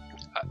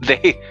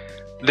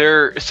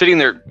they're sitting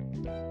there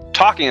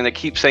talking and they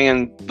keep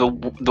saying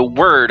the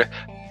word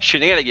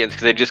shenanigans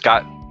because they just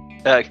got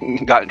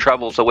in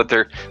trouble. So what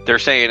they're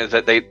saying is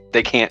that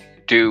they can't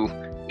do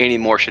any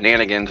more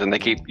shenanigans, and they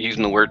keep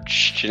using the word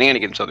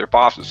shenanigans. So their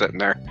boss is sitting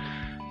there,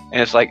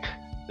 and it's like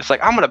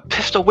I'm gonna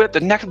pistol whip the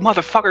next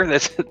motherfucker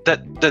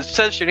that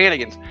says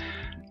shenanigans.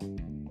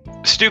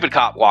 Stupid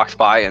cop walks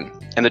by and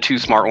the 2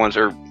 smart ones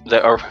are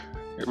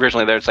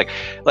originally there. It's like,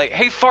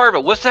 hey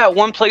Farva, what's that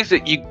one place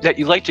that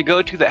you like to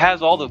go to that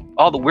has all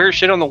the weird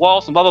shit on the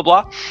walls and blah blah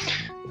blah?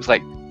 It's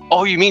like,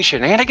 oh, you mean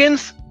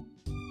shenanigans?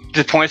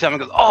 Just points at him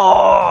and goes,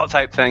 oh,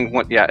 type thing.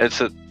 Yeah,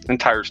 it's an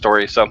entire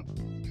story. So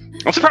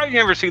I'm surprised you've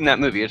never seen that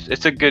movie.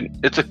 It's a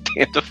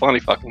funny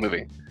fucking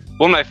movie.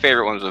 One of my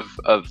favorite ones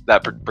of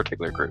that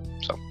particular group.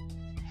 So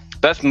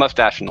best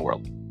mustache in the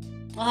world.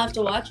 I'll have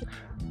to watch it.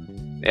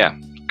 Yeah.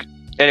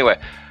 Anyway,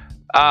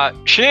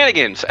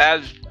 shenanigans,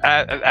 as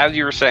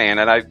you were saying,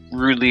 and I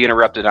rudely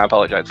interrupted, and I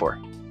apologize for.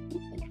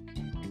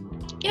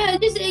 Yeah,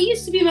 it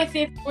used to be my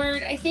favorite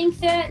word. I think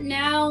that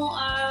now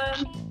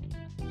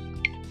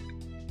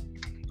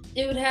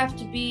it would have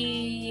to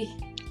be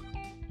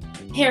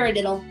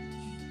paradiddle.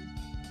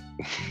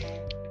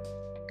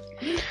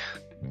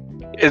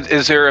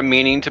 Is there a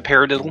meaning to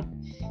paradiddle?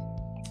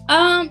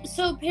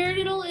 So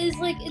paradiddle is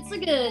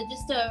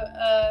it's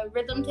a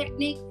rhythm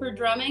technique for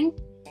drumming.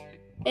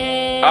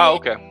 Oh,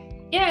 okay.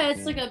 Yeah,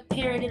 it's like a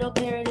paradiddle.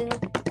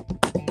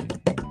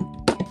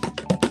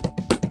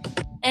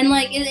 And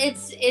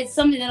it's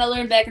something that I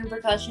learned back in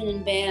percussion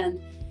and band.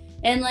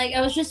 And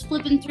I was just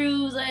flipping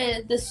through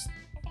this,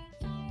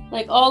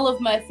 all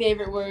of my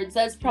favorite words.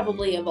 That's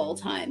probably of all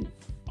time,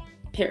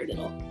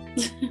 paradiddle.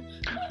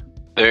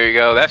 There you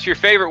go. That's your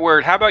favorite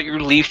word. How about your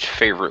least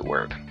favorite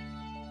word?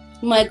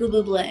 Michael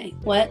Bublé.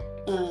 What?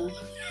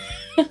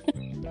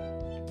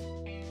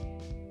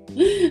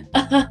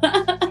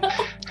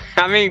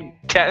 I mean,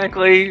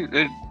 technically,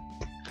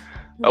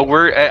 a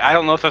word. I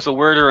don't know if that's a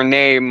word or a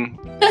name,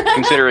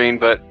 considering,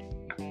 but.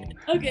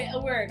 Okay, a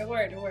word.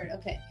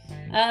 Okay.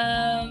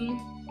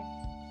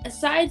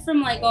 Aside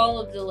from all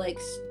of the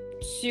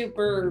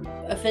super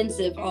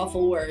offensive,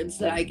 awful words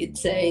that I could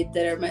say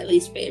that are my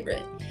least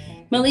favorite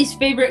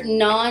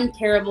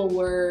non-terrible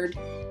word,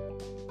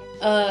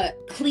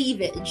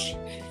 cleavage.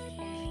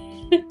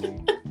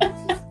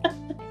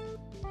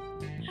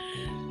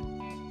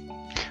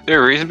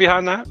 There a reason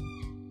behind that?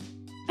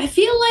 I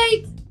feel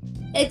like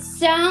it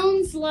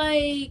sounds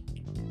like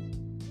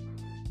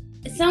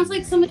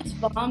somebody's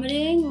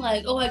vomiting.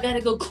 Oh, I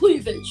gotta go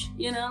cleavage.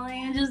 It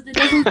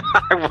doesn't.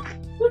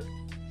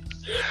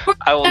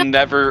 I will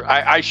never.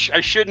 I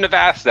shouldn't have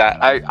asked that.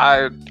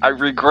 I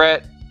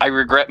regret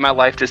my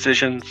life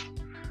decisions.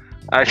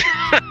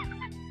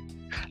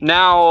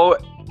 Now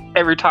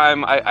every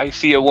time I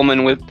see a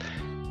woman with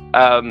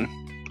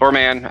or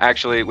man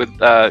actually with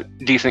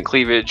decent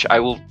cleavage, I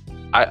will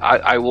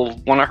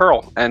want to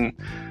hurl. And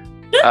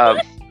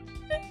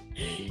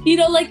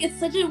it's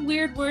such a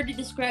weird word to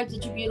describe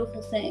such a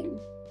beautiful thing.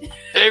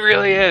 It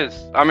really is.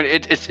 I mean,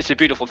 it's a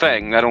beautiful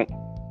thing.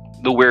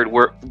 The weird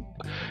word.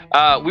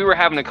 We were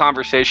having a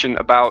conversation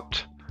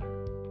about,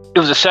 it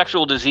was a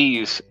sexual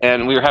disease,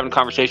 and we were having a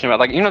conversation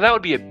about that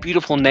would be a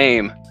beautiful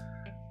name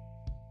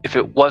if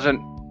it wasn't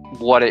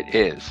what it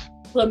is.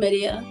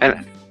 Chlamydia.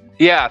 And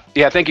yeah,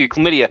 thank you,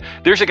 chlamydia.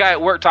 There's a guy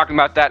at work talking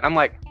about that, and I'm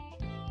like,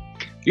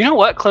 you know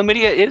what?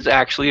 Chlamydia is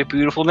actually a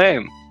beautiful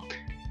name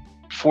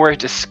for a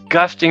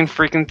disgusting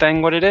freaking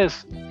thing. What it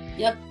is.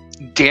 Yep.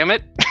 damn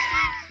it.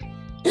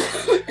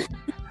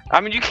 I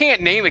mean, you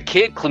can't name a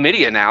kid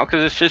chlamydia now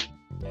because it's just.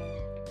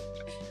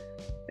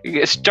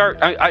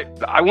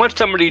 I want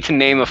somebody to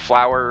name a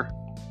flower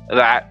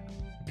that,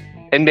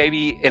 and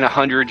maybe in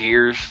 100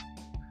 years,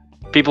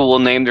 people will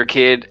name their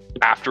kid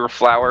after a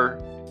flower,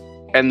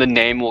 and the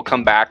name will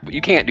come back. But you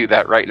can't do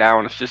that right now,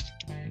 and it's just,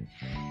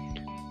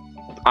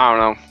 I don't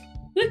know.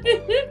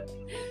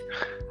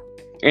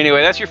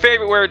 Anyway, that's your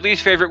favorite word,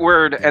 least favorite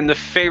word, and the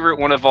favorite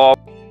one of all.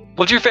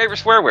 What's your favorite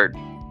swear word?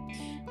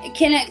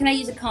 Can I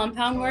use a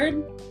compound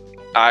word?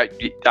 I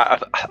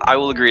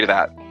will agree to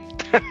that.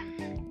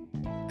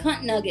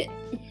 Cunt nugget.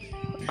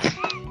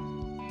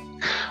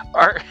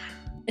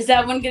 Is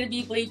that one going to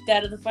be bleeped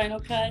out of the final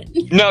cut?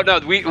 No.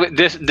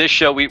 This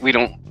show we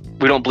don't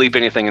bleep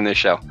anything in this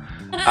show.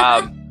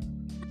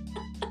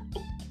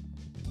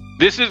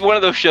 This is one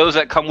of those shows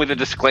that come with a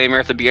disclaimer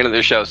at the beginning of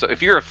the show. So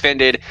if you're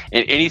offended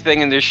in anything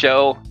in this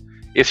show,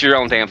 it's your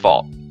own damn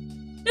fault.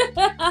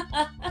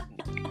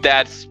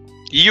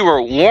 You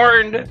were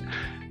warned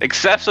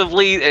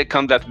excessively. It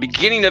comes at the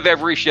beginning of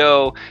every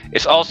show.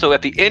 It's also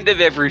at the end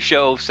of every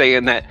show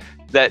saying that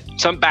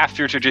some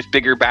bastards are just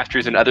bigger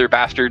bastards than other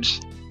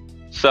bastards.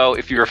 So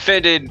if you're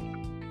offended,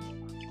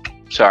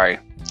 sorry,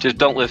 just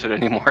don't listen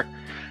anymore.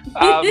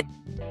 I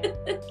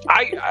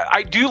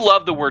do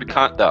love the word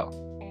cunt though.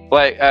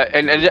 Like,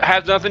 and it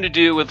has nothing to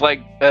do with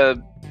like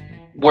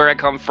where I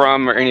come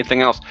from or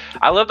anything else.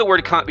 I love the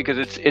word cunt because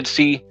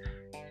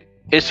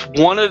it's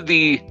one of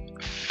the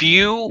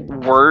few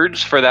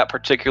words for that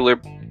particular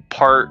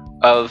part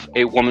of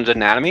a woman's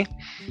anatomy.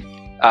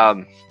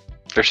 A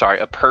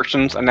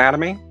person's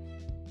anatomy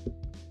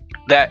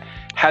that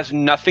has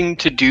nothing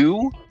to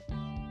do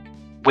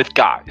with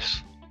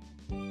guys.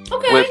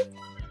 Okay.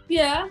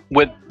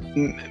 With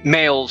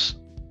males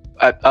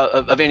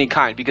of any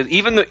kind, because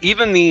even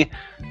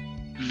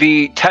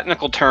the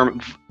technical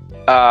term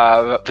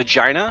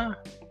vagina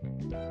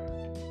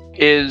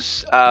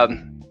is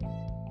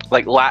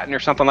like Latin or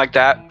something like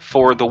that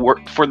for the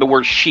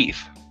word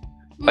sheath,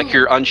 like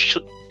you're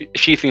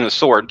unsheathing a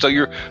sword. So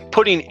you're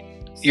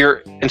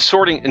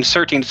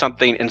inserting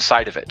something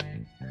inside of it.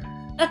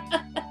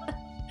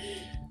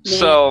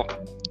 So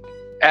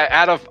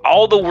out of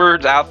all the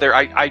words out there,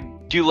 I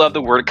do love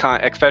the word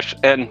cunt, especially,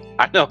 and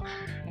I know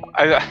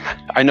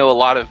a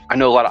lot of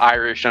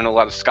Irish, I know a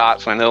lot of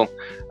Scots, I know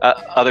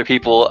other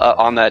people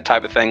on that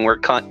type of thing where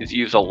cunt is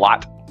used a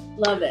lot.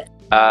 Love it.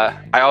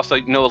 I also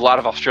know a lot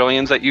of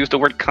Australians that use the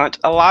word cunt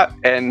a lot,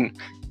 and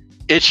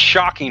it's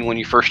shocking when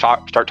you first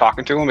start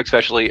talking to them,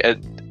 especially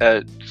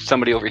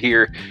somebody over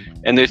here,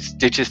 and it's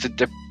just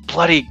a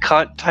bloody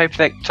cunt type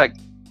thing. It's like,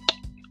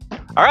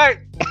 all right,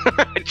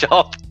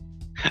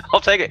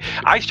 I'll take it.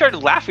 I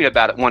started laughing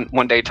about it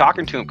one day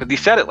talking to him because he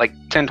said it like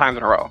 10 times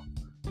in a row.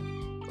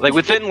 Like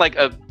within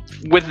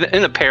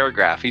a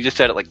paragraph, he just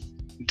said it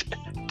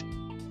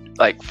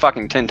like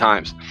fucking 10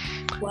 times.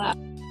 Wow.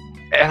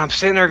 And I'm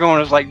sitting there going, I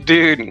was like,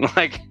 dude,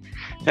 like,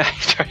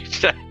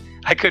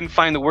 I couldn't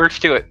find the words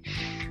to it.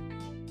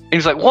 And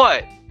he's like,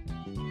 what?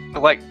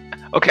 I'm like,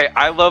 okay,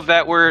 I love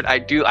that word.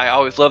 I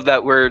always love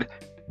that word.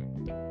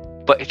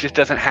 But it just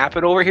doesn't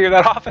happen over here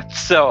that often.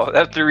 So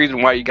that's the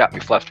reason why you got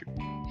me flustered.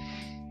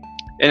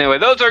 Anyway,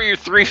 those are your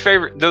three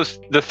favorite,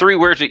 the three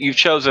words that you've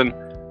chosen.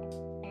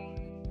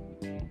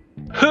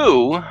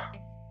 Who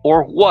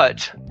or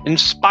what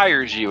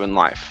inspires you in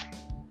life?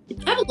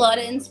 I have a lot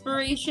of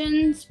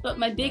inspirations, but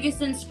my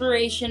biggest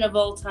inspiration of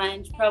all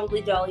time is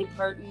probably Dolly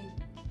Parton.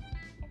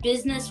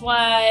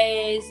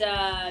 Business-wise,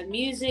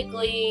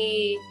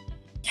 musically,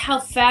 how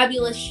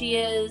fabulous she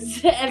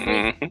is,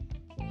 everything.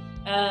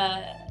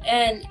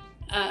 And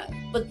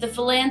with the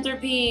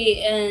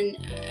philanthropy and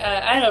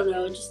I don't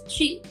know, just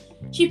she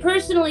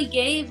personally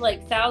gave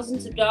like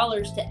thousands of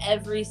dollars to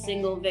every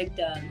single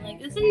victim. Like,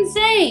 it's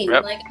insane.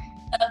 Yep. Like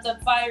the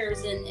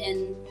fires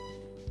in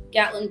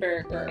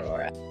Gatlinburg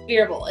or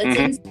Beerable. It's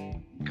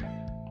insane.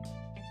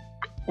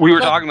 We were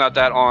talking about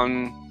that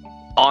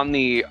on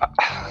the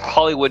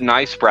Hollywood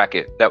Nice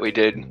bracket that we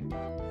did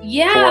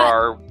for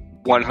our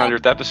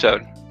 100th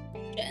episode.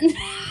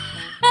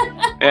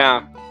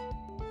 Yeah.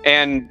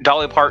 And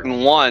Dolly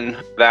Parton won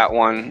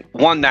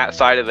that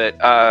side of it.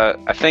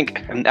 I think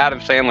Adam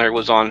Sandler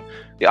was on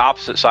the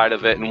opposite side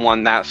of it and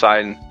won that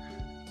side.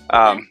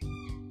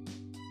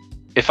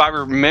 If I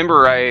remember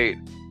right,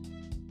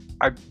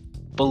 I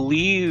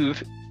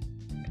believe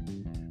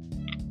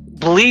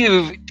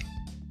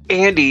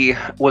Andy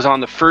was on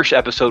the first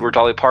episode where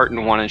Dolly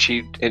Parton won, and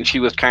she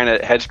was kind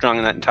of headstrong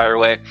in that entire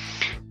way.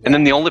 And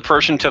then the only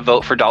person to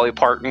vote for Dolly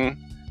Parton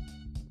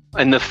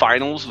in the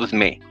finals was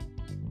me.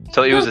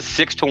 So it was a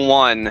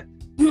 6-1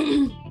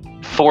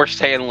 for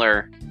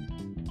Sandler.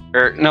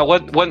 Or no,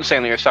 wasn't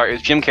Sandler? Sorry, it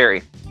was Jim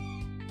Carrey.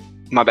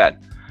 My bad.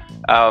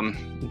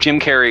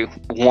 Jim Carrey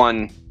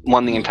won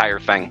the entire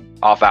thing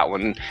off that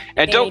one.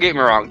 And don't get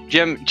me wrong,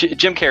 Jim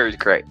Carrey's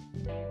great,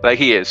 like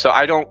he is. So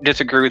I don't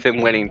disagree with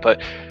him winning,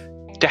 but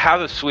to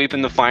have a sweep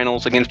in the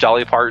finals against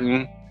Dolly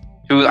Parton,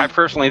 who I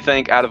personally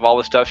think, out of all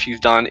the stuff she's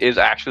done, is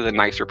actually the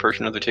nicer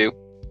person of the two.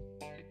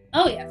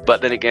 Oh yeah. But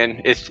sure. then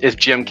again, it's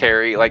Jim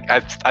Carrey. Like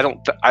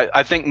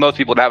I think most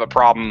people would have a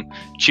problem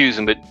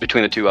choosing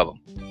between the two of them.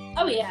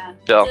 Oh yeah.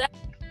 So that's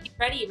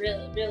Freddie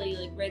really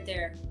like right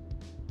there.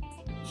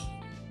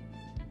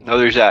 No,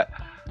 there's that.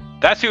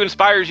 That's who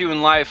inspires you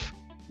in life.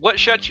 What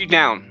shuts you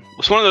down?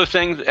 It's one of those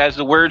things, as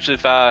the words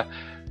of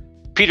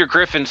Peter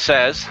Griffin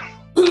says,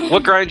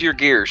 what grinds your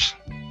gears?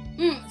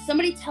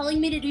 Somebody telling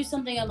me to do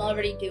something I'm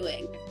already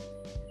doing.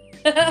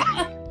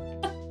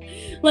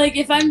 Like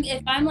if I'm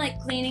like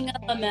cleaning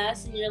up a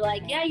mess and you're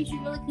like, yeah, you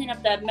should really clean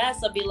up that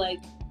mess, I'll be like,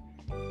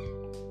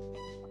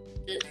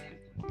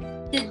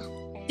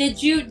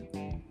 did you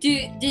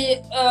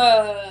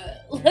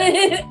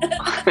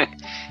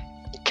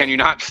Can you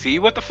not see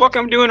what the fuck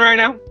I'm doing right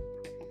now?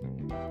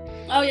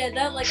 Oh yeah,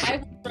 that like I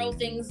would throw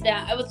things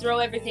down. I would throw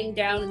everything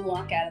down and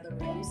walk out of the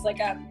room. It's like,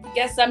 I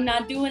guess I'm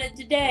not doing it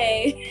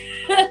today.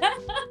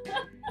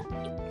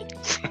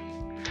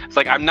 It's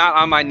like, I'm not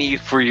on my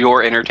knees for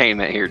your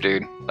entertainment here,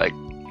 dude. Like,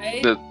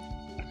 right?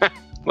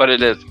 what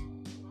it is.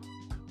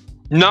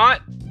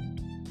 Not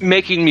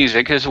making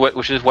music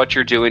which is what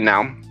you're doing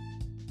now.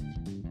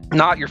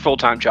 Not your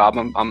full-time job.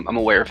 I'm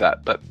aware of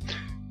that, but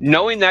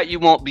knowing that you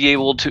won't be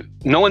able to,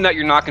 knowing that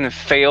you're not going to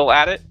fail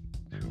at it,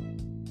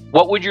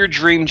 what would your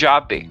dream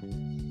job be?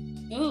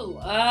 Ooh,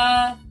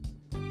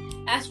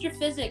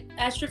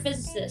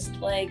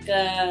 astrophysicist, like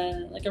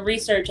a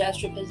research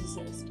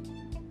astrophysicist.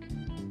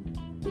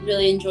 Would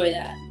really enjoy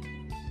that.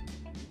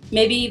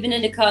 Maybe even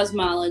into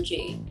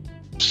cosmology.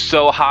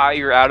 So high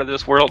you're out of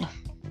this world?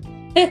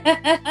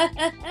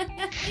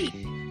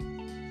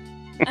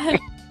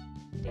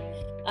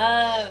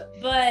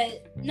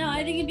 But no,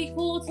 I think it'd be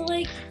cool to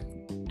like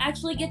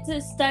actually get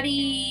to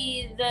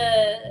study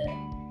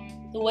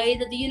the way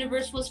that the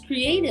universe was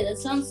created.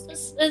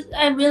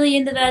 I'm really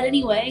into that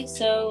anyway,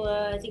 so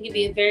I think it'd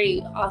be a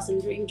very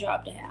awesome dream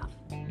job to have.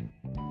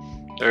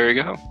 There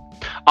you go.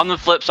 On the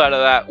flip side of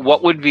that,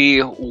 what would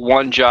be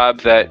one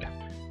job that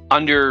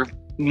under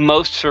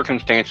most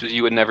circumstances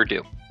you would never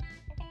do?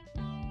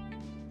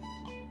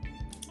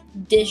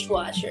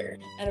 Dishwasher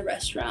at a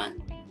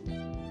restaurant.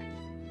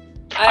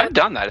 I've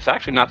done that. It's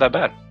actually not that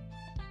bad.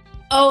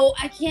 Oh,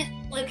 I can't.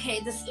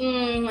 Okay,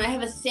 I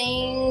have a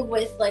thing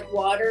with like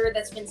water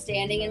that's been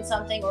standing in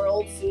something or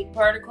old food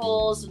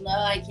particles. No,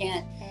 I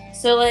can't.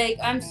 So like,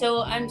 I'm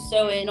so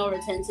anal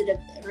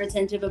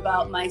retentive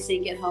about my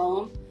sink at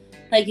home.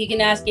 Like, you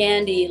can ask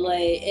Andy.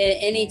 Like,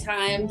 any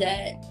time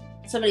that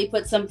somebody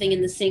puts something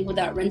in the sink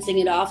without rinsing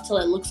it off till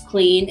it looks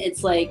clean,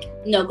 it's like,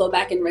 no, go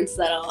back and rinse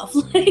that off.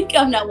 Like,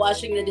 I'm not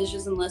washing the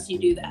dishes unless you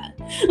do that.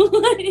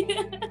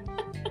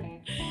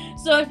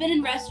 So I've been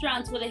in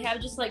restaurants where they have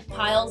just like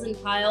piles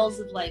and piles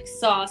of like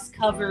sauce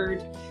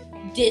covered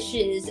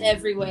dishes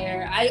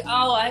everywhere.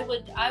 I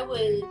would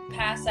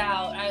pass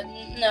out.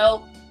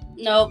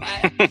 Nope.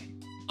 I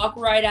walk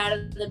right out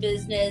of the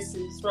business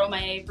and throw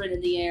my apron in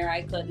the air.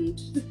 I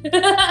couldn't.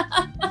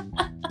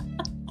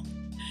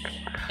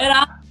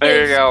 And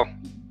there you go.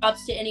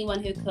 Props to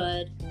anyone who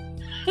could.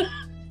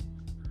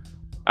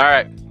 All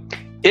right.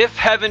 If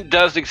heaven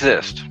does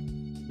exist,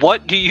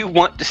 what do you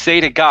want to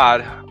say to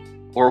God,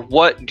 or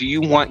what do you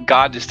want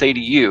God to say to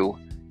you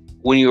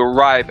when you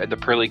arrive at the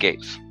pearly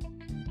gates?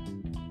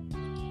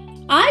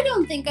 I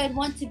don't think I'd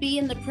want to be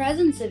in the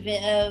presence of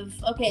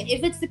okay,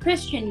 if it's the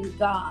Christian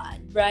God,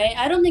 right?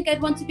 I don't think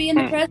I'd want to be in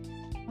the presence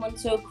of someone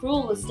so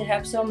cruel as to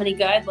have so many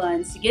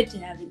guidelines to get to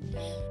heaven.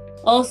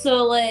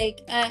 Also,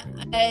 like,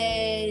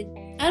 I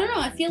don't know,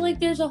 I feel like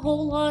there's a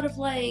whole lot of,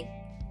 like,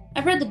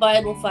 I've read the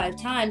Bible 5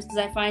 times because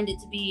I find it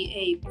to be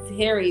a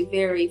very,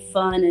 very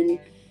fun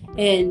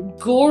and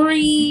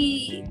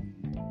gory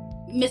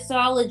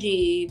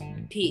mythology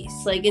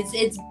piece. Like,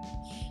 it's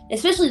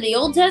especially the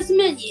Old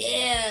Testament,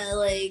 yeah,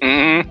 like,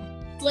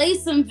 slay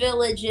some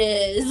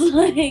villages,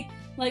 like,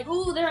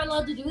 oh, they're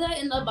allowed to do that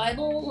in the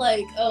Bible?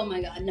 Like, oh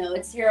my God, no,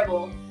 it's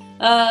terrible.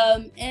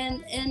 And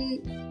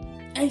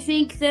I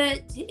think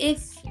that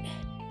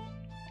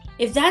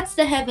if that's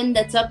the heaven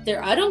that's up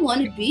there, I don't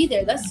want to be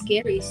there. That's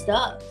scary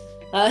stuff.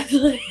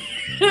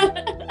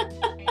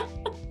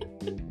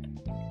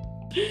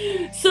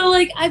 So,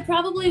 like, I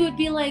probably would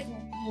be like,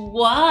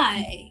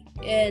 why?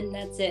 And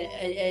that's it.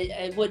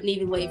 I wouldn't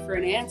even wait for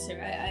an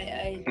answer.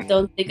 I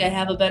don't think I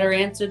have a better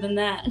answer than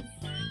that.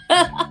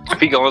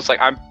 If he goes like,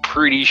 I'm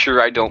pretty sure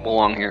I don't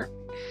belong here.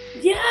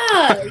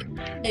 Yeah.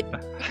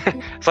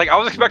 It's like, I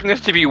was expecting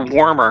this to be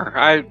warmer.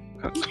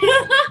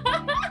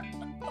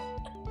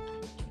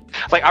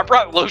 Like, I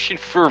brought lotion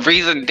for a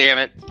reason, damn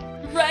it.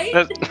 Right?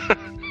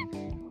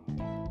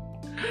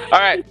 All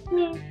right.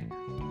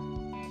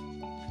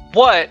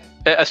 What,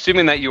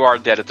 assuming that you are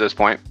dead at this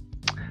point,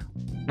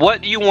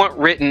 what do you want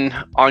written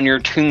on your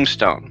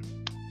tombstone?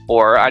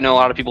 Or, I know a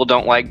lot of people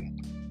don't like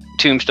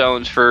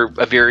tombstones for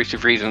a variety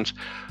of reasons.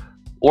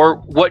 Or,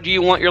 what do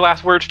you want your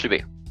last words to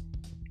be?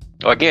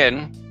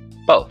 Again,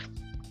 both.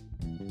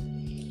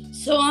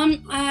 So,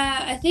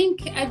 I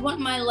think I'd want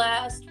my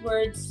last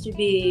words to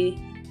be,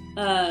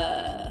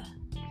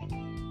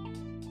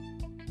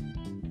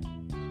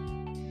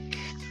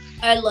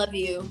 I love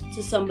you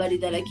to somebody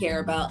that I care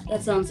about.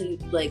 That sounds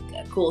like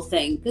a cool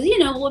thing. Because, you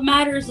know, what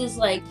matters is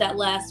like that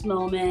last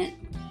moment,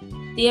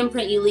 the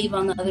imprint you leave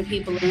on the other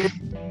people.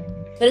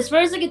 But as far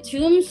as like a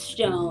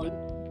tombstone,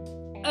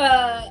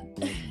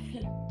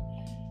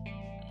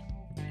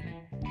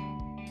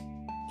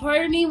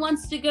 part of me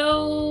wants to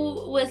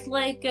go with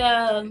like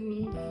a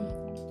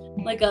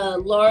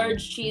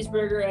large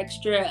cheeseburger,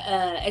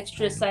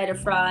 extra side of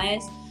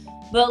fries.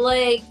 But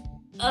like,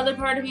 other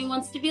part of me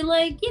wants to be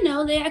like, you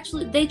know, they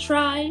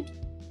tried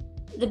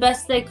the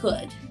best they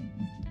could.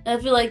 I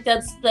feel like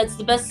that's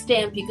the best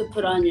stamp you could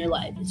put on your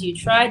life, is you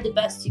tried the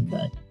best you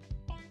could.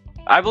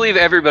 I believe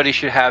everybody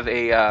should have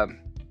a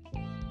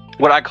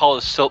what I call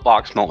a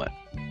soapbox moment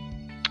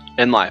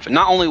in life, and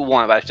not only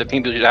one, but I said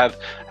people should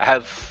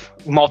have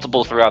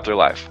multiple throughout their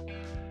life,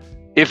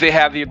 if they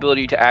have the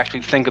ability to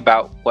actually think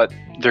about what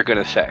they're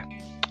going to say.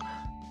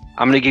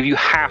 I'm going to give you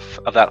half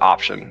of that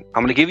option.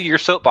 I'm going to give you your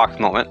soapbox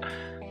moment,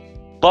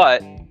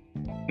 but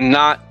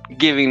not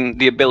giving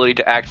the ability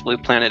to actually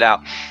plan it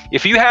out.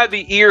 If you had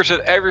the ears of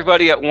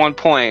everybody at one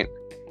point,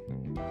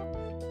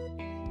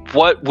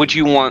 what would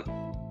you want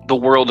the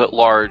world at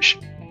large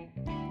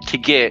to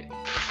get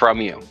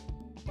from you?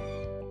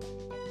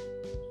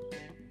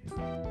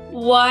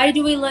 Why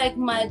do we like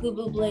Michael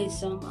Bublé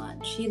so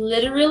much? He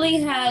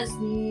literally has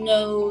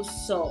no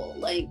soul.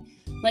 Like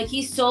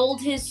he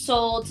sold his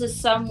soul to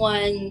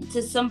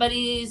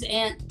somebody's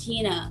Aunt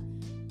Tina,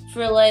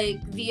 for like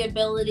the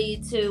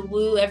ability to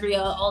woo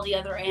all the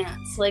other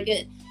ants. Like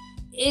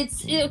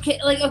it's okay.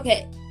 Like,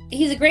 okay,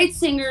 he's a great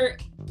singer.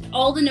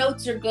 All the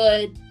notes are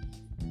good.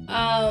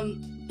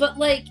 But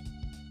like,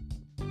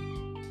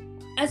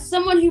 as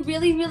someone who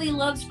really, really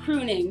loves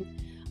crooning,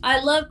 I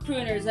love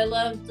crooners. I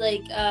love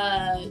like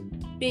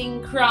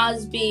Bing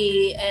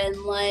Crosby and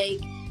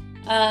like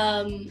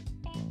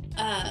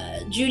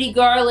Judy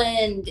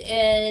Garland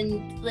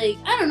and like,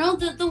 I don't know,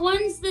 the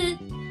ones that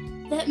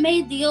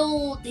made the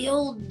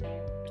old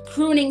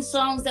crooning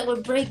songs that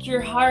would break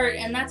your heart,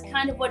 and that's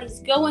kind of what he's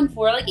going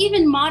for. Like,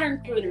 even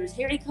modern crooners,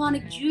 Harry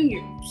Connick Jr.,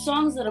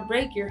 songs that'll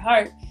break your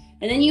heart.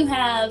 And then you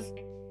have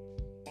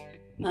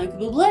Michael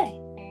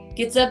Bublé,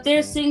 gets up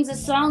there, sings a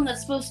song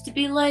that's supposed to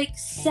be like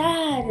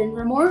sad and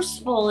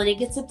remorseful, and he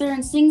gets up there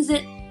and sings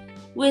it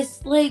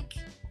with like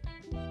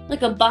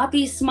a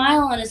boppy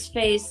smile on his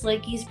face,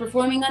 like he's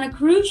performing on a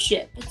cruise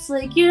ship. It's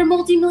like, you're a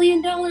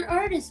multi-million-dollar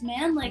artist,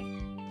 man. Like,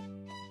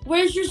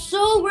 where's your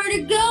soul? Where'd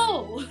it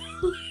go?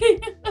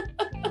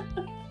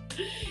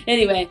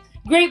 Anyway,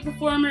 great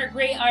performer,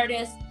 great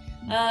artist.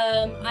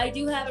 I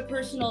do have a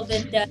personal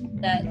vendetta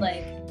that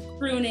like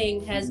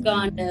crooning has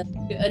gone in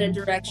a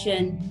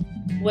direction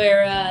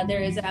where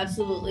there is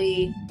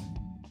absolutely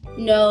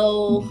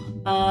no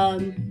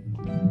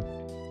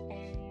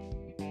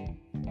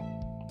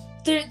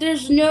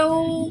there's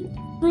no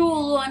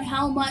rule on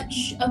how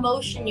much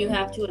emotion you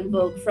have to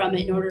invoke from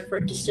it in order for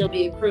it to still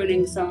be a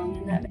crooning song,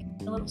 and that makes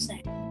me a little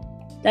sad.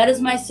 That is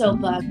my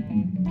soapbox.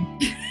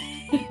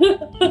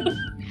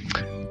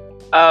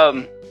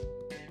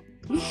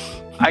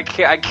 I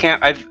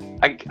can't.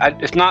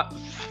 It's not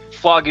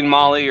Flogging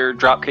Molly or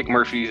Dropkick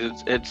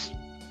Murphys. It's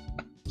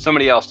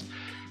somebody else.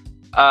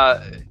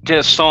 Did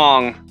a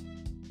song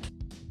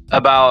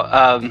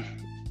about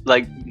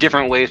like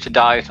different ways to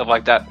die, stuff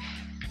like that.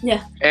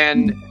 Yeah.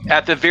 And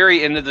at the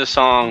very end of the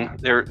song,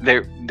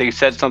 they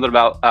said something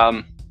about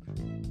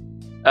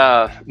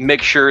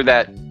make sure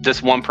that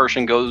this one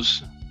person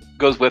goes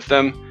with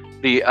them.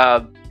 The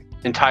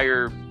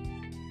entire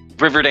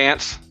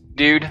Riverdance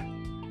dude.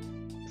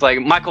 It's like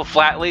Michael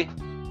Flatley.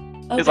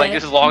 Okay. It's like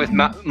just as long as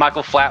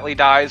Michael Flatley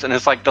dies, and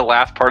it's like the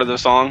last part of the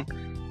song.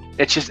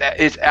 It's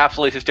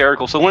absolutely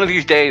hysterical. So one of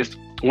these days,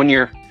 when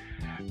you're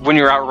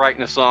out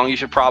writing a song, you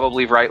should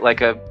probably write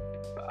like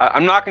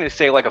I'm not going to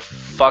say like a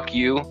fuck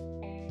you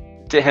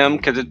to him,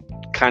 because it's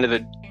kind of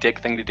a dick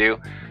thing to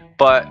do,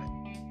 but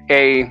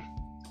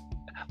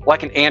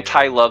like an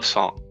anti-love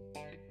song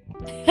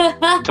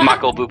to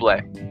Michael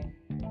Bublé.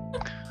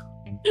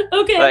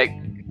 Okay. Like,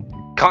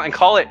 and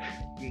call it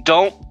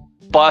 "Don't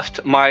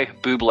Bust My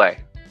Bublé."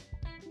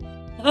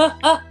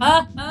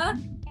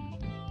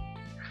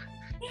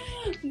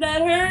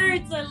 That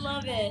hurts. I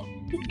love it.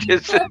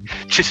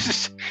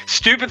 just a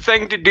stupid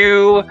thing to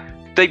do.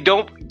 They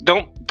don't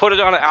put it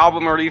on an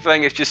album or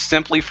anything. It's just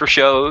simply for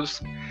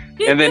shows.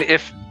 And then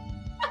if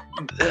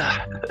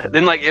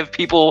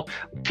people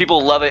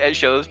love it at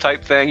shows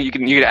type thing, you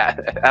can add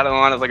it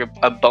on as like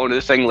a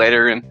bonus thing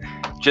later. And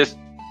just,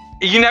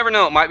 you never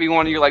know, it might be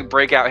one of your like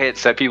breakout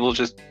hits that people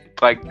just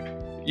like.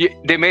 You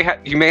may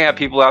have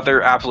people out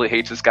there who absolutely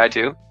hates this guy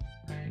too.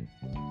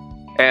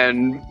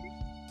 And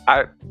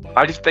I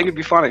just think it'd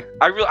be funny.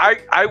 I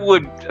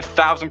would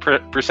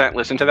 1,000%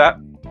 listen to that.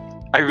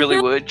 I really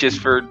would, just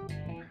for.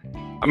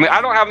 I mean,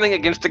 I don't have anything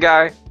against the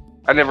guy.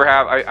 I never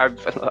have.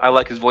 I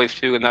like his voice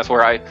too, and that's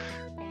where I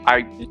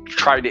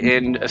try to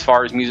end as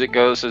far as music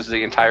goes, as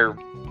the entire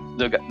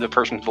the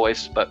person's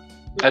voice. But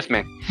that's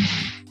me.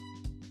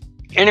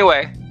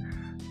 Anyway,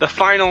 the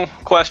final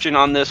question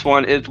on this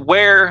one is,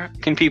 where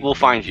can people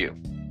find you?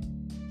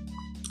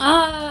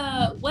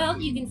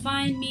 Well, you can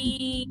find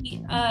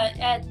me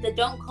at the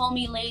Don't Call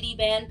Me Lady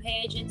band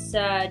page. It's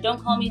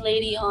Don't Call Me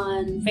Lady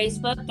on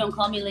Facebook, Don't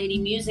Call Me Lady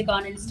Music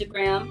on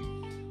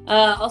Instagram.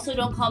 Also,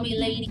 Don't Call Me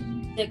Lady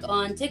Music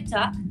on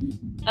TikTok.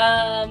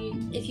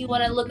 If you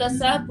want to look us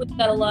up, we've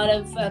got a lot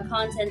of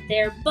content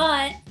there.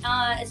 But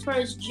as far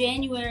as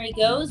January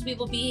goes, we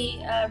will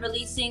be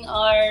releasing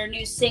our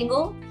new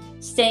single,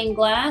 Stained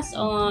Glass,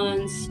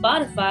 on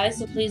Spotify.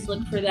 So please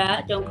look for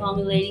that. Don't Call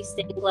Me Lady,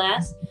 Stained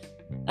Glass.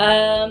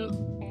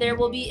 There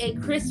will be a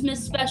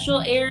Christmas special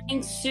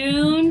airing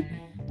soon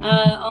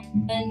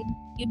on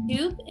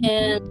YouTube,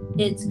 and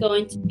it's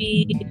going to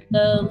be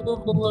the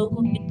Louisville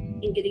local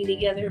getting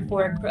together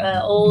for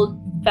an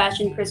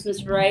old-fashioned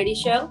Christmas variety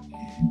show.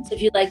 So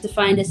if you'd like to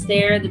find us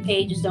there, the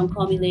page is Don't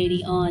Call Me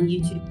Lady on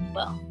YouTube as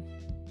well.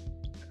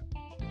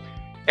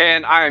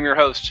 And I am your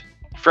host,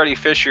 Freddie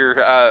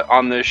Fisher,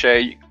 on the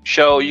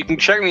show. You can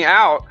check me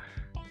out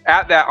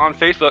at that on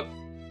Facebook.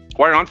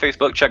 While on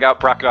Facebook, check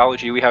out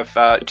Bracketology. We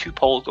have 2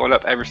 polls going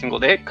up every single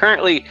day.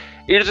 Currently,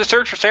 it is a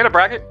search for Santa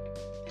Bracket,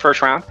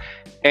 first round,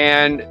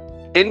 and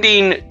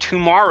ending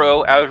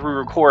tomorrow as we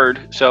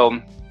record.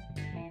 So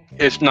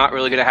it's not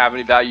really going to have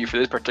any value for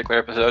this particular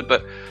episode,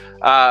 but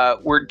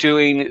we're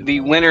doing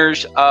the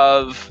winners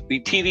of the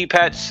TV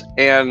pets,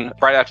 and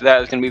right after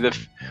that is going to be the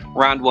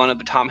round 1 of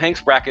the Tom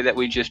Hanks bracket that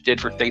we just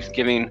did for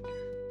Thanksgiving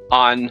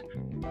on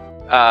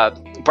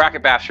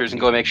Bracket Bastards,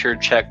 and go make sure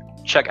to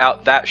check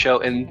out that show.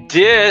 And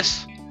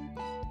this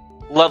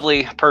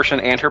lovely person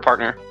and her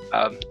partner,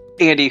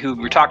 Andy, who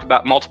we talked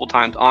about multiple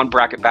times on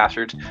Bracket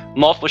Bastards,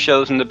 multiple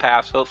shows in the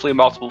past, hopefully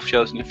multiple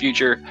shows in the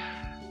future.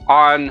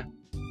 On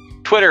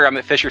Twitter, I'm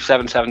at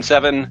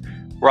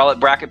Fisher777. We're all at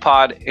Bracket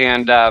Pod,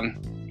 and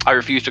I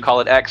refuse to call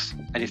it X.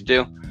 I just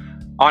do.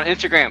 On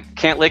Instagram,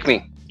 Can't Lick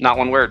Me, not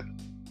one word.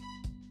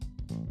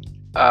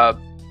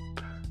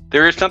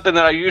 There is something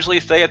that I usually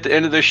say at the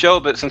end of the show,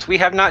 but since we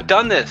have not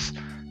done this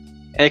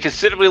in a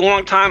considerably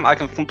long time, I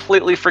have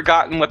completely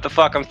forgotten what the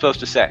fuck I'm supposed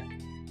to say.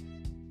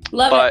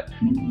 Love but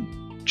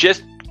it.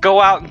 Just go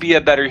out and be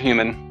a better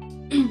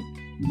human.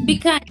 Be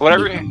kind.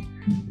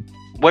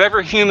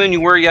 Whatever human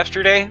you were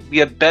yesterday, be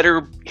a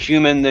better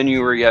human than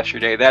you were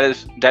yesterday.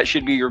 That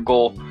should be your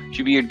goal.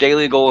 Should be your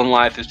daily goal in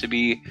life, is to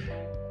be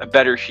a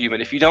better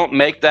human. If you don't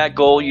make that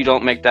goal, you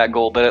don't make that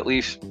goal. But at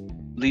least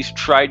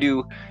try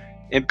to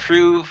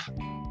improve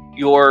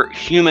your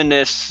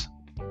humanness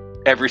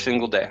every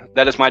single day.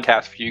 That is my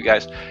task for you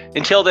guys.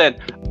 Until then,